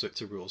break those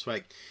sorts of rules,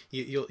 right?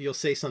 You'll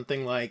say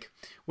something like,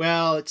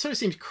 well, it sort of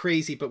seems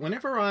crazy, but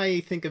whenever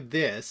I think of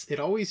this, it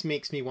always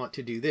makes me want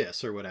to do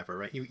this or whatever,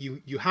 right?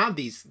 You have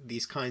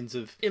these kinds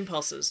of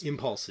impulses,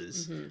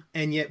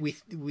 and yet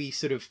we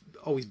sort of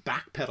always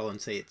backpedal and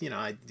say,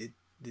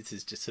 this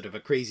is just sort of a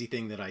crazy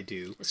thing that I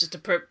do. It's just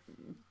a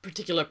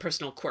particular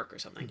personal quirk or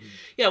something.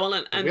 Yeah, well,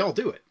 and we all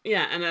do it.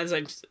 Yeah,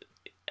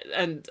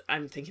 and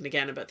I'm thinking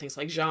again about things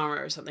like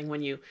genre or something.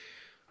 When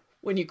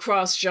you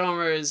cross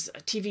genres, a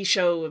TV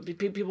show,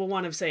 people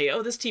want to say,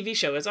 oh, this TV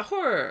show is a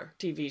horror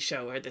TV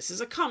show, or this is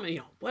a comedy.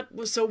 What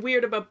was so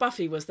weird about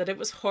Buffy was that it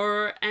was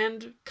horror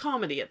and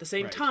comedy at the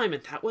same time,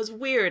 and that was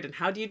weird. And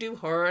how do you do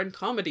horror and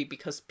comedy?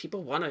 Because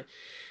people want to...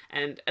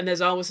 And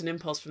there's always an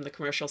impulse from the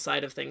commercial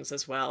side of things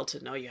as well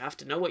to know you have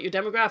to know what your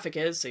demographic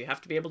is, so you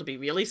have to be able to be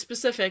really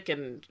specific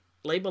and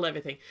label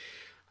everything.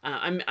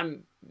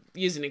 I'm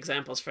using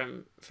examples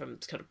from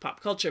kind of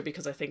pop culture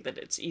because I think that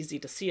it's easy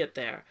to see it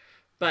there.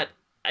 But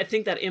I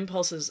think that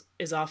impulse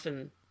is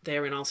often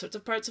there in all sorts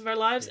of parts of our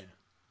lives. Yeah.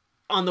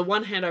 On the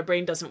one hand, our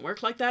brain doesn't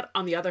work like that.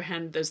 On the other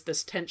hand, there's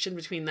this tension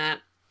between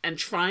that and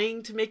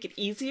trying to make it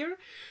easier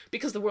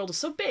because the world is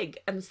so big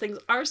and things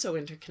are so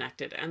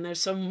interconnected and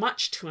there's so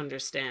much to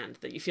understand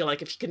that you feel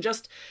like if you can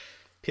just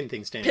pin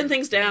things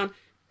down,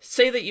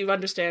 say that you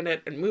understand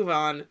it and move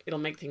on, it'll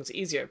make things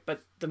easier.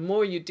 But the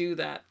more you do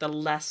that, the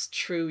less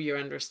true your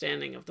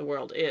understanding of the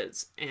world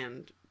is.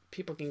 And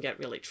people can get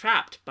really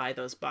trapped by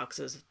those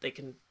boxes. They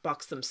can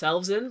box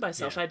themselves in by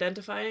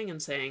self-identifying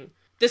and saying,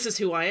 this is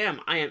who I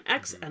am. I am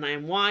X and I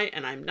am Y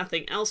and I'm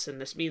nothing else.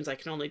 And this means I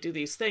can only do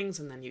these things.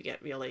 And then you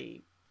get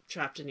really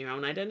trapped in your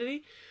own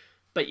identity.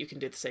 But you can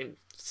do the same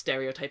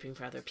stereotyping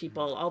for other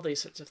people, all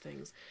these sorts of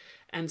things.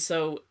 And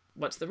so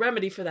what's the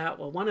remedy for that?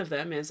 Well, one of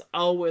them is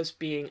always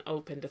being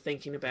open to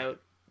thinking about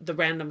the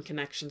random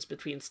connections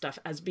between stuff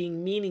as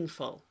being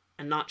meaningful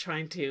and not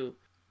trying to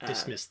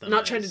dismiss them.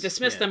 Not trying to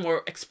dismiss them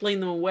or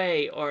explain them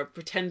away or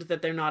pretend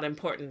that they're not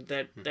important,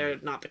 that they're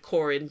not the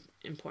core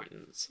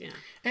importance. Yeah.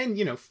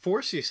 And,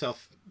 force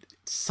yourself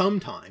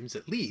sometimes,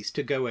 at least,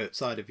 to go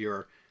outside of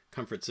your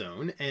comfort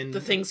zone and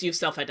the things you've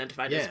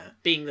self-identified as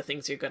being the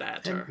things you're good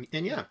at,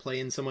 and play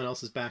in someone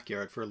else's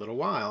backyard for a little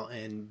while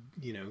and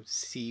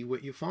see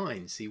what you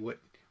find, see what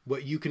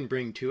you can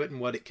bring to it and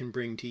what it can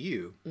bring to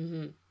you.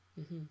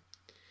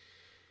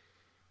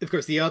 Of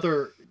course, the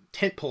other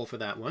tentpole for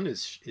that one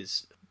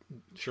is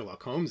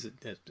Sherlock Holmes,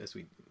 as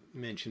we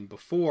mentioned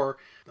before.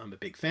 I'm a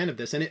big fan of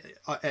this, and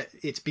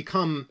it's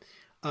become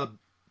a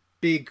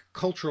big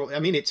cultural... I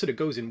mean, it sort of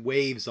goes in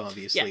waves,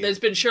 obviously. Yeah, there's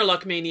been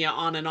Sherlock mania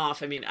on and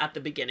off. I mean, at the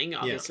beginning,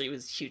 obviously, it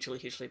was hugely,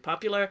 hugely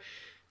popular.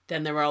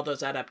 Then there were all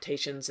those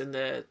adaptations in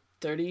the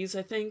 30s,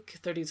 I think,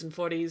 30s and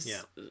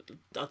 40s,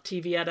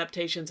 TV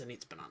adaptations, and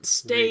it's been on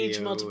stage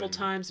multiple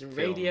times, and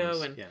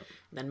radio, and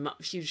then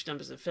huge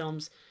numbers of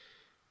films.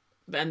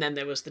 And then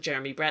there was the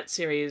Jeremy Brett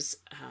series,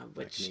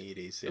 which in the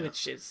 80s,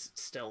 which is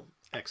still...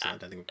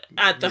 excellent, I think.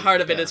 At the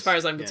heart of it, as far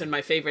as I'm concerned,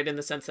 my favorite in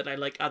the sense that I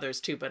like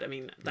others too, but I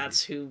mean,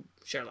 that's who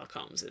Sherlock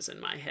Holmes is in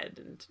my head,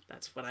 and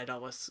that's what I'd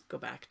always go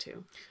back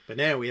to. But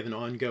now we have an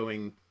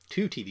ongoing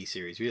 2 TV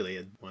series,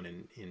 really, one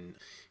in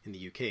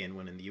the UK and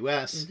one in the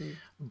US,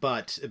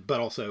 but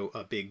also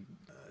a big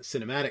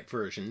cinematic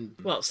version.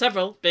 Well,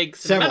 several big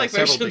cinematic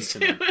versions.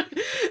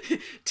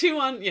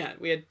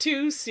 We had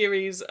 2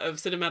 series of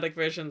cinematic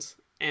versions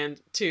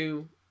and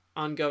 2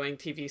 ongoing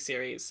TV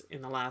series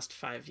in the last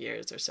 5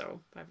 years or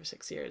so, 5 or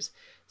 6 years.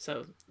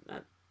 So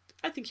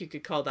I think you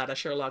could call that a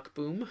Sherlock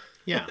boom.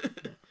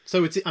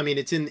 So it's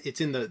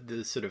in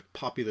the sort of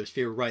popular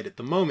sphere right at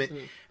the moment.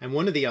 And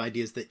one of the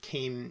ideas that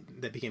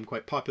became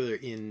quite popular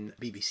in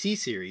BBC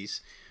series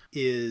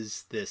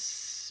is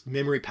this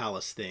memory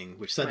palace thing,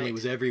 which suddenly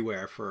was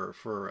everywhere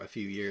for a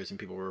few years, and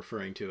people were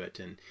referring to it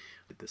and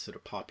this sort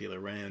of popular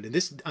round. And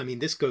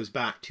this goes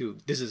back to,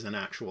 this is an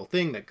actual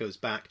thing that goes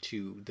back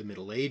to the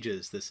Middle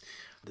Ages,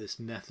 this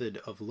method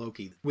of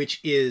Loki,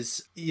 which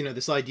is,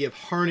 this idea of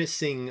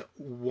harnessing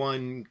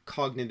one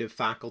cognitive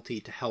faculty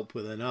to help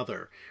with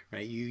another,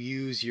 right? You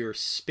use your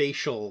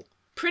spatial...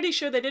 Pretty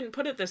sure they didn't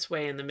put it this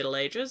way in the Middle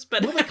Ages,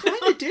 but... Well, they kind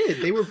of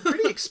did. They were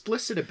pretty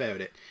explicit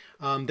about it.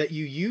 That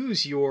you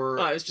use your...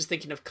 Oh, I was just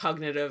thinking of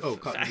cognitive...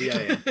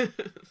 yeah.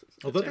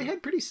 Although they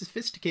had pretty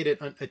sophisticated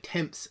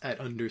attempts at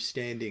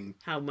understanding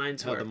how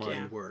the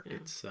mind worked. Yeah.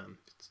 It's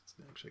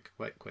actually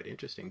quite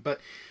interesting.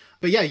 But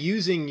yeah,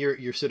 using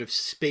your sort of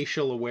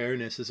spatial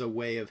awareness as a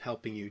way of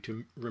helping you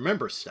to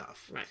remember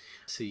stuff. Right.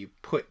 So you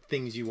put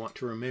things you want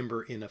to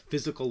remember in a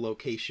physical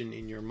location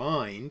in your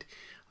mind.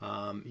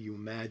 You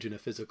imagine a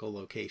physical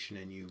location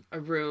and a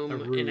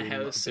room in a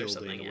house, a or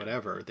something, or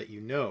whatever that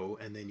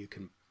and then you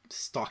can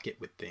stock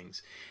it with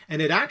things.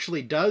 And it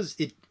actually does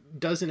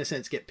in a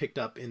sense get picked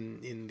up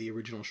in the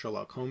original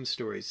Sherlock Holmes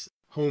stories.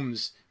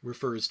 Holmes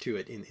refers to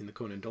it in the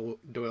Conan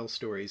Doyle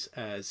stories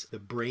as the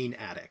brain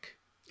attic.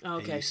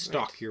 Okay. And you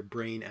stock your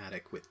brain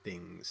attic with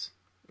things.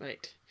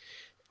 Right.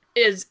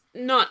 It's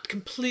not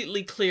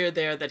completely clear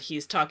there that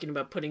he's talking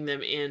about putting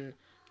them in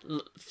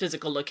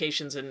physical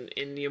locations in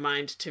your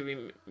mind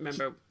to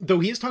remember. Though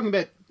he is talking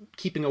about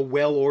keeping a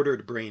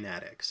well-ordered brain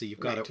attic, so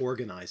you've got to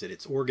organize it.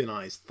 It's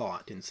organized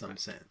thought in some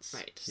sense.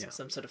 Right. Yeah.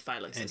 Some sort of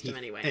filing system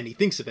anyway. And he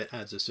thinks of it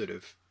as a sort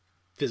of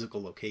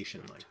physical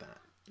location like that.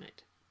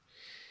 Right.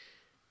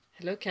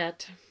 Hello,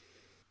 cat.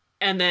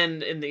 And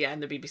then in the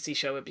BBC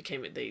show, it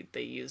became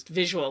they used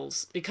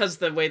visuals because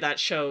the way that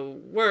show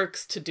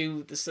works to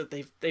do this. So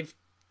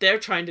they're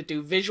trying to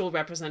do visual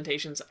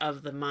representations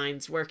of the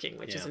mind's working,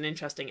 which is an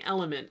interesting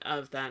element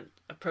of that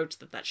approach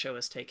that show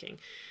is taking,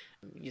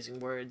 using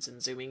words and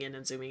zooming in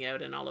and zooming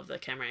out and all of the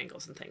camera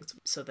angles and things.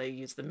 So they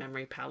use the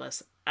memory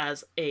palace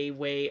as a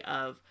way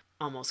of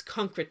almost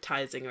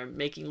concretizing or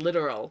making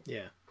literal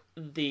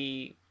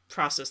the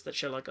process that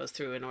Sherlock goes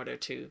through in order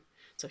to.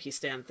 So he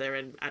stands there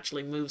and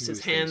actually moves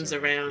his hands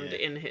around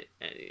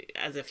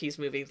as if he's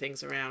moving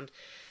things around.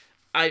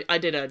 I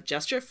did a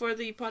gesture for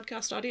the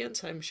podcast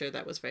audience. I'm sure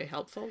that was very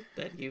helpful,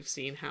 that you've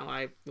seen how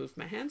I move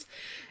my hands.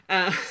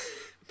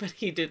 But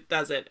he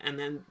does it. And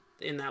then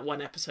in that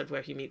one episode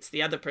where he meets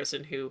the other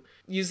person who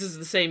uses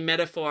the same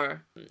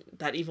metaphor,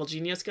 that evil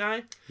genius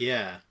guy.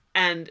 Yeah.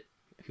 And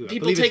who I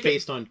believe is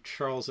based on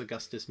Charles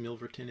Augustus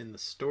Milverton in the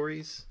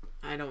stories.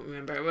 I don't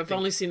remember. I've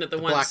only seen it the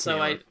once,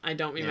 so I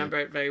don't remember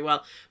it very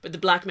well. But the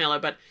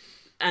blackmailer,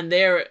 and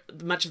there,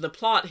 much of the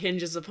plot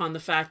hinges upon the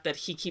fact that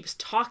he keeps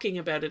talking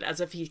about it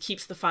as if he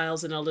keeps the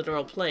files in a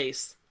literal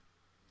place.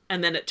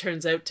 And then it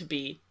turns out to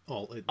be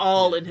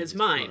all in his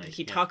mind.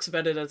 He talks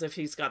about it as if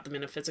he's got them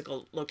in a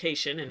physical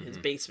location in his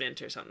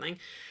basement or something.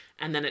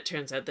 And then it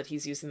turns out that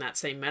he's using that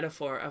same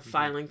metaphor of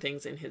filing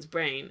things in his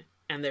brain.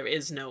 And there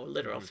is no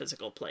literal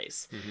physical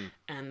place.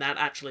 And that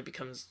actually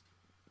becomes,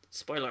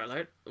 spoiler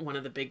alert, one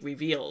of the big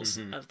reveals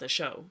of the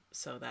show.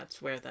 So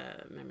that's where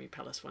the Memory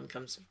Palace one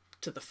comes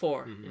to the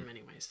fore in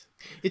many ways.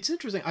 It's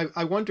interesting.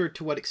 I wonder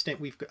to what extent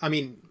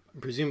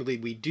presumably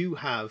we do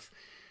have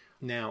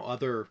now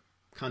other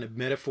kind of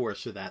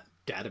metaphors for that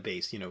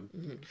database,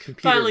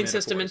 computer filing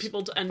system and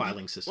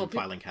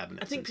filing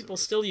cabinets. I think people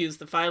still use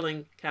the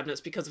filing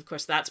cabinets because, of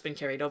course, that's been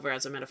carried over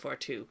as a metaphor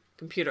to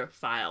computer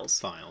files.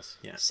 Files,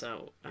 yeah.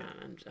 So,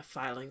 and a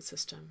filing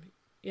system.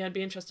 Yeah, it'd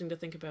be interesting to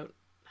think about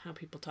how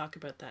people talk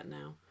about that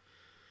now.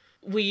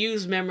 We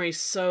use memory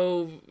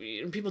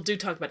people do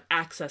talk about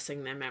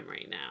accessing their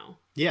memory now.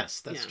 Yes,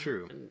 that's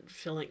true.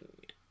 And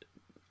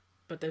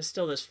but there's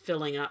still this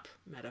filling up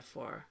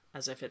metaphor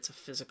as if it's a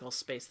physical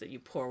space that you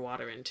pour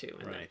water into.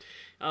 And then,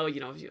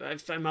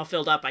 if I'm all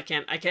filled up, I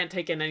can't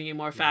take in any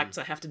more facts.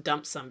 I have to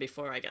dump some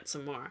before I get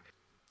some more.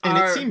 And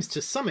it seems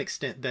to some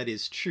extent that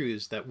is true,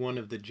 is that one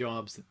of the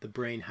jobs that the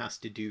brain has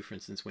to do, for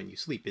instance, when you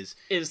sleep, is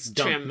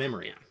dump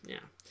memory. Yeah.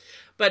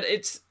 But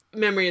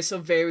memory is so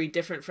very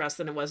different for us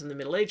than it was in the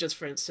Middle Ages,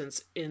 for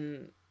instance,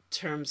 in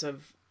terms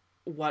of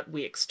what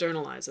we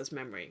externalize as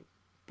memory.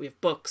 We have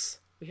books,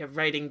 we have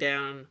writing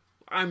down.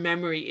 Our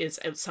memory is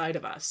outside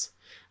of us.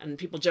 And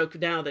people joke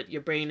now that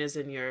your brain is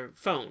in your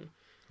phone.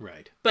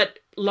 Right. But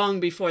long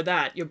before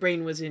that, your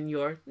brain was in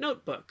your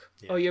notebook,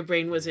 or your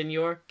brain was in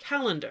your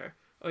calendar,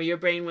 or your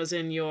brain was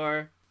in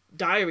your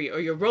diary, or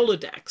your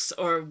Rolodex,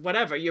 or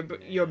whatever.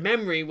 Your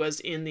memory was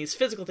in these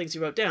physical things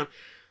you wrote down.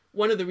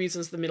 One of the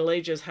reasons the Middle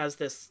Ages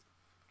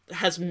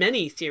has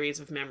many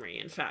theories of memory,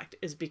 in fact,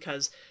 is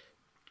because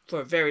for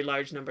a very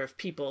large number of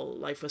people,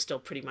 life was still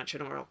pretty much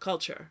an oral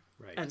culture.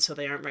 Right. And so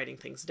they aren't writing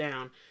things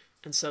down.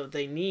 And so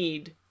they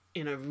need,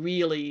 in a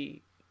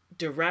really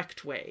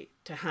direct way,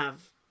 to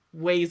have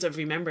ways of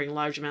remembering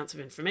large amounts of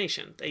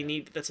information.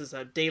 This is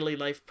a daily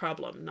life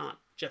problem, not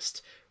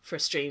just for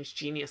strange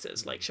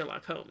geniuses like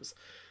Sherlock Holmes.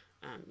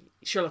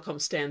 Sherlock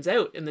Holmes stands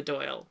out in the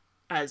Doyle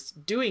as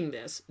doing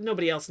this.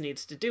 Nobody else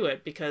needs to do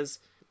it, because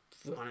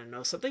if you want to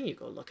know something, you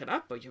go look it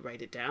up, or you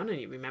write it down and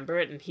you remember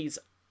it. And he's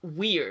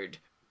weird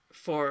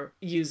for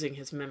using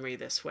his memory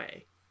this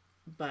way,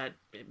 but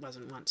it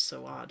wasn't once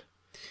so odd.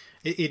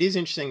 It is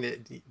interesting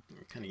that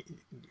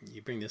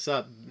you bring this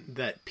up,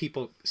 that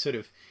people sort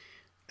of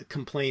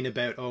complain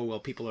about, oh, well,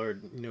 people are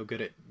no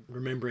good at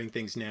remembering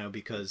things now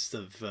because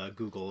of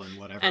Google and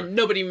whatever. And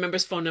nobody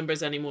remembers phone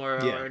numbers anymore,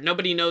 Yeah. or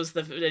nobody knows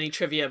any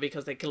trivia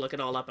because they can look it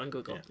all up on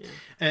Google. Yeah.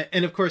 Yeah.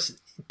 And of course,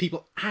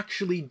 people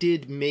actually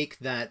did make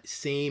that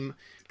same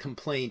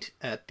complaint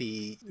at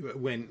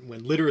when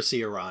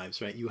literacy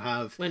arrives, right? You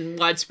have when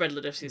widespread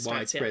literacy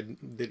starts,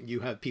 that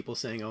you have people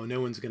saying, oh,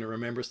 no one's going to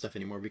remember stuff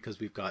anymore because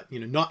we've got,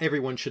 not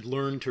everyone should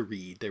learn to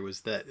read. There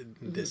was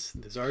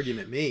this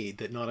argument made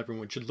that not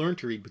everyone should learn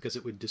to read because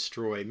it would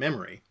destroy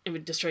memory. It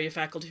would destroy your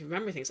faculty of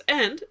remembering things.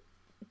 And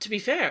to be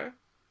fair,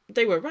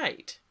 they were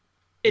right.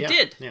 It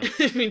did. Yeah.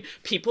 I mean,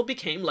 people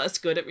became less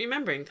good at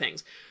remembering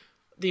things.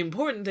 The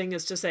important thing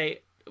is to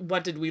say,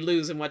 what did we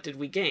lose and what did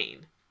we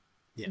gain?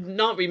 Yeah.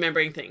 Not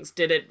remembering things.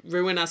 Did it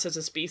ruin us as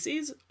a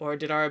species? Or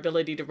did our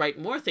ability to write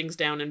more things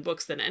down in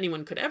books than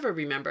anyone could ever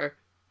remember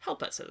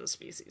help us as a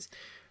species?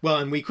 Well,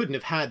 and we couldn't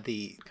have had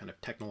the kind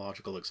of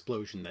technological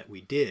explosion that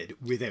we did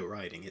without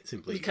writing. It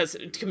simply... Because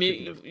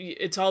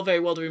it's all very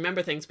well to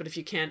remember things, but if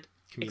you can't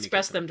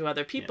express them to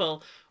other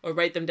people or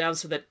write them down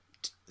so that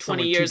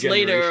 20 years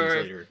later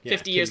or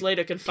 50 years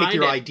later can find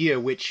your idea,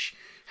 which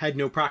had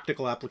no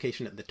practical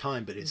application at the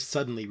time, but is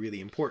suddenly really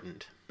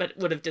important. But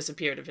would have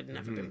disappeared if it had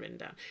never been written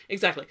down.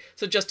 Exactly.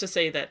 So just to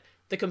say that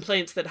the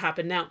complaints that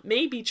happen now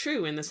may be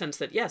true in the sense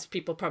that, yes,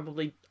 people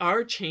probably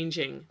are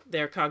changing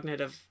their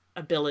cognitive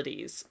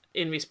abilities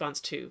in response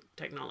to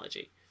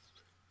technology.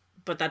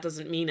 But that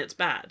doesn't mean it's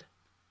bad.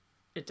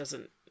 It's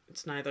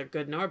neither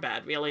good nor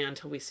bad, really,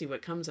 until we see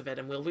what comes of it.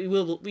 And we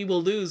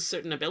will lose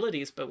certain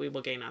abilities, but we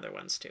will gain other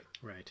ones too.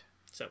 Right.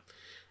 So,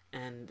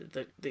 and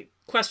the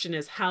question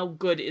is, how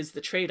good is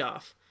the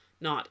trade-off?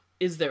 Not,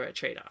 is there a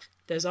trade-off?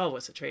 There's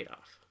always a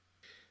trade-off.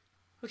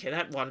 Okay,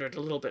 that wandered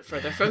a little bit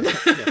further from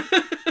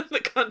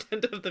the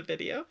content of the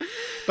video.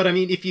 But I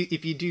mean, if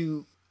you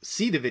do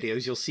see the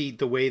videos, you'll see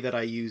the way that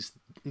I use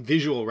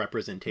visual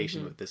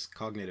representation with this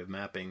cognitive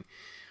mapping,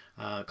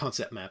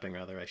 concept mapping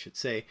rather, I should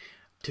say,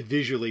 to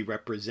visually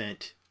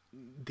represent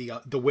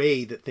the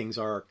way that things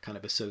are kind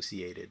of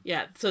associated.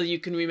 Yeah, so you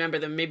can remember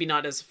them maybe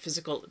not as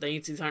physical,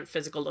 these aren't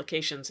physical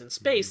locations in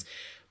space,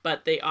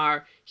 but they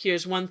are,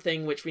 here's one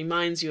thing which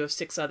reminds you of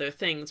 6 other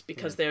things,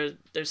 because there's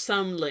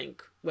some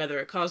link, whether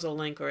a causal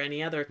link or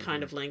any other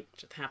kind of link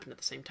that happened at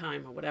the same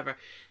time or whatever.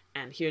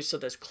 And so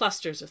there's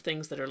clusters of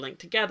things that are linked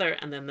together,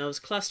 and then those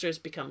clusters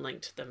become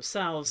linked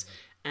themselves,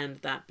 and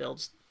that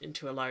builds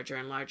into a larger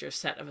and larger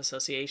set of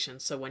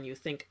associations. So when you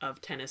think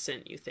of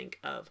Tennyson, you think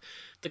of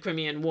the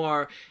Crimean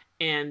War,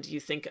 and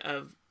you think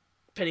of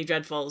Penny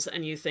Dreadfuls,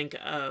 and you think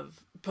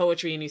of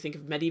poetry, and you think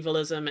of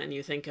medievalism, and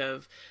you think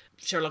of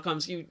Sherlock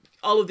Holmes,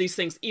 all of these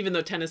things, even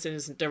though Tennyson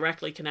isn't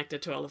directly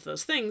connected to all of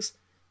those things,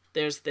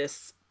 there's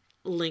this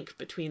link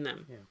between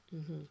them. Yeah.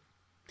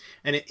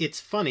 And it's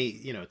funny,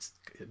 it's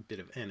a bit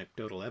of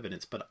anecdotal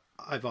evidence, but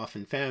I've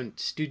often found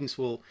students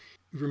will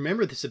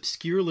remember this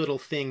obscure little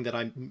thing that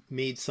I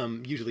made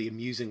some usually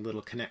amusing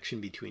little connection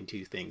between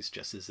 2 things,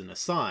 just as an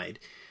aside.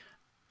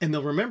 And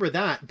they'll remember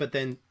that, but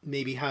then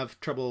maybe have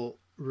trouble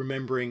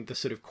remembering the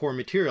sort of core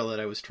material that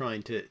I was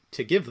trying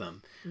to give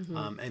them.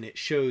 And it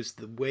shows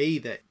the way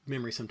that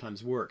memory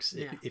sometimes works.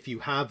 Yeah. If you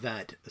have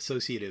that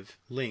associative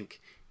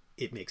link,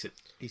 it makes it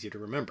easier to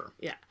remember.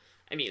 Yeah.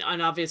 I mean,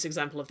 an obvious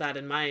example of that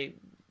in my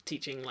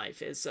teaching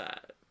life is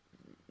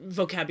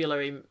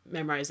vocabulary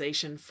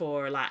memorization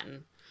for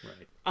Latin.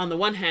 Right. On the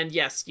one hand,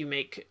 yes, you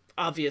make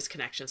obvious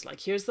connections,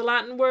 like here's the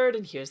Latin word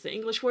and here's the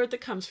English word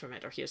that comes from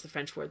it, or here's the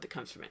French word that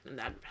comes from it, and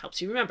that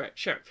helps you remember it,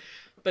 sure.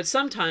 But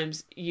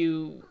sometimes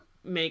you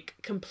make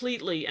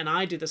completely, and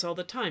I do this all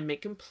the time,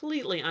 make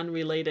completely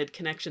unrelated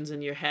connections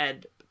in your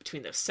head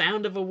between the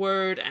sound of a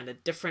word and a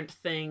different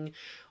thing,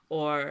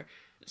 or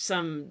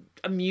some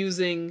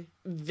amusing,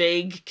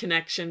 vague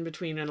connection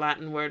between a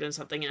Latin word and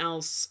something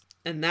else.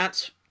 And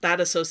that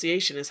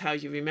association is how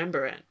you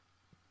remember it.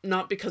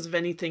 Not because of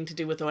anything to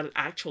do with what it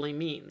actually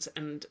means.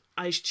 And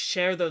I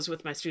share those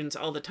with my students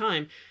all the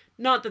time.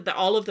 Not that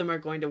all of them are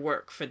going to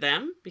work for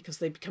them, because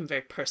they become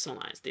very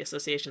personalized. The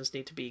associations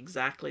need to be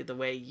exactly the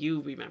way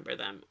you remember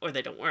them, or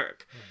they don't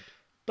work. Right.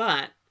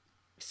 But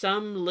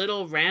some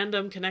little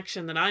random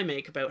connection that I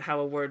make about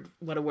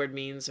what a word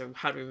means, or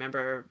how to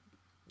remember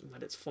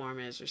what its form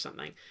is or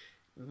something,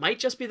 might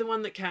just be the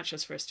one that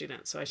catches for a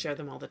student. So I share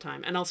them all the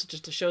time. And also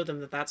just to show them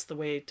that that's the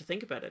way to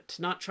think about it.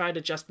 To not try to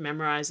just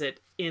memorize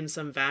it in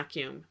some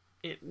vacuum.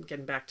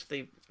 Getting back to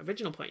the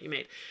original point you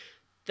made.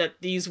 That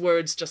these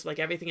words, just like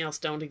everything else,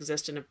 don't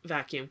exist in a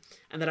vacuum.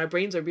 And that our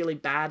brains are really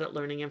bad at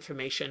learning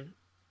information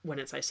when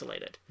it's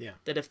isolated. Yeah.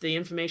 That if the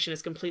information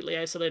is completely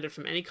isolated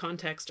from any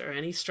context or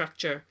any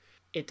structure,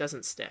 it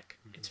doesn't stick.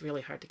 It's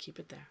really hard to keep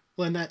it there.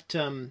 Well, and that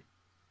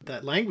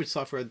that language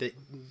software, that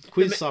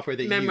quiz software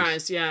that Memrise, you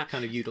use, yeah,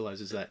 kind of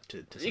utilizes that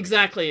to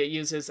exactly. It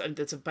uses, and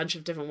it's a bunch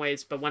of different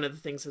ways, but one of the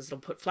things is it'll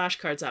put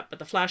flashcards up, but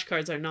the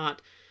flashcards are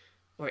not,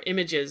 or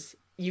images,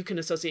 you can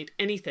associate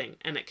anything,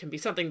 and it can be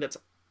something that's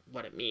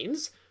what it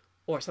means,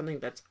 or something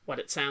that's what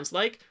it sounds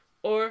like,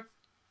 or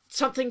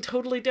something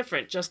totally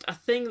different, just a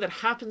thing that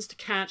happens to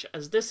catch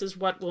as this is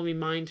what will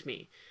remind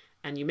me.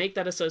 And you make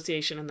that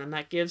association, and then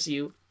that gives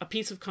you a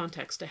piece of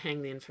context to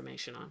hang the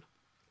information on.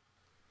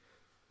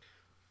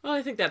 Well,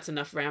 I think that's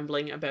enough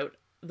rambling about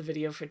the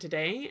video for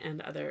today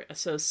and other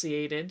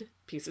associated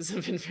pieces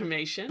of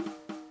information.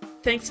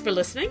 Thanks for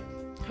listening.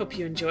 Hope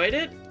you enjoyed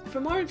it.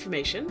 For more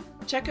information,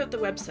 check out the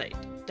website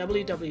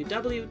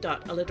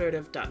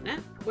www.alliterative.net,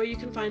 where you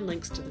can find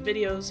links to the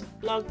videos,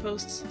 blog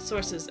posts,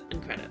 sources,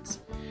 and credits.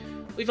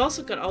 We've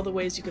also got all the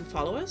ways you can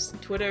follow us: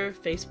 Twitter,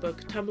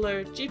 Facebook,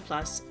 Tumblr, G+,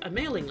 a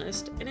mailing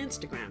list, and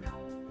Instagram.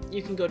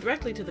 You can go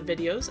directly to the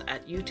videos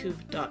at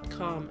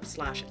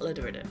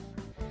youtube.com/alliterative.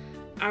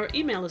 Our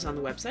email is on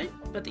the website,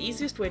 but the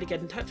easiest way to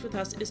get in touch with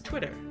us is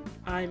Twitter.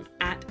 I'm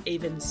at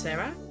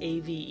Avensarah,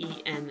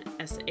 Avensarah.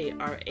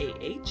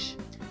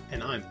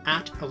 And I'm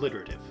at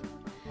alliterative.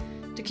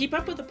 To keep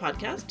up with the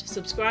podcast,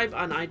 subscribe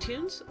on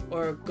iTunes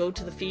or go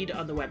to the feed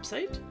on the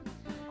website.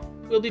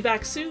 We'll be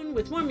back soon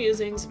with more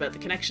musings about the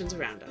connections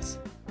around us.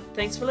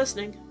 Thanks for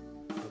listening.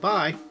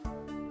 Bye-bye.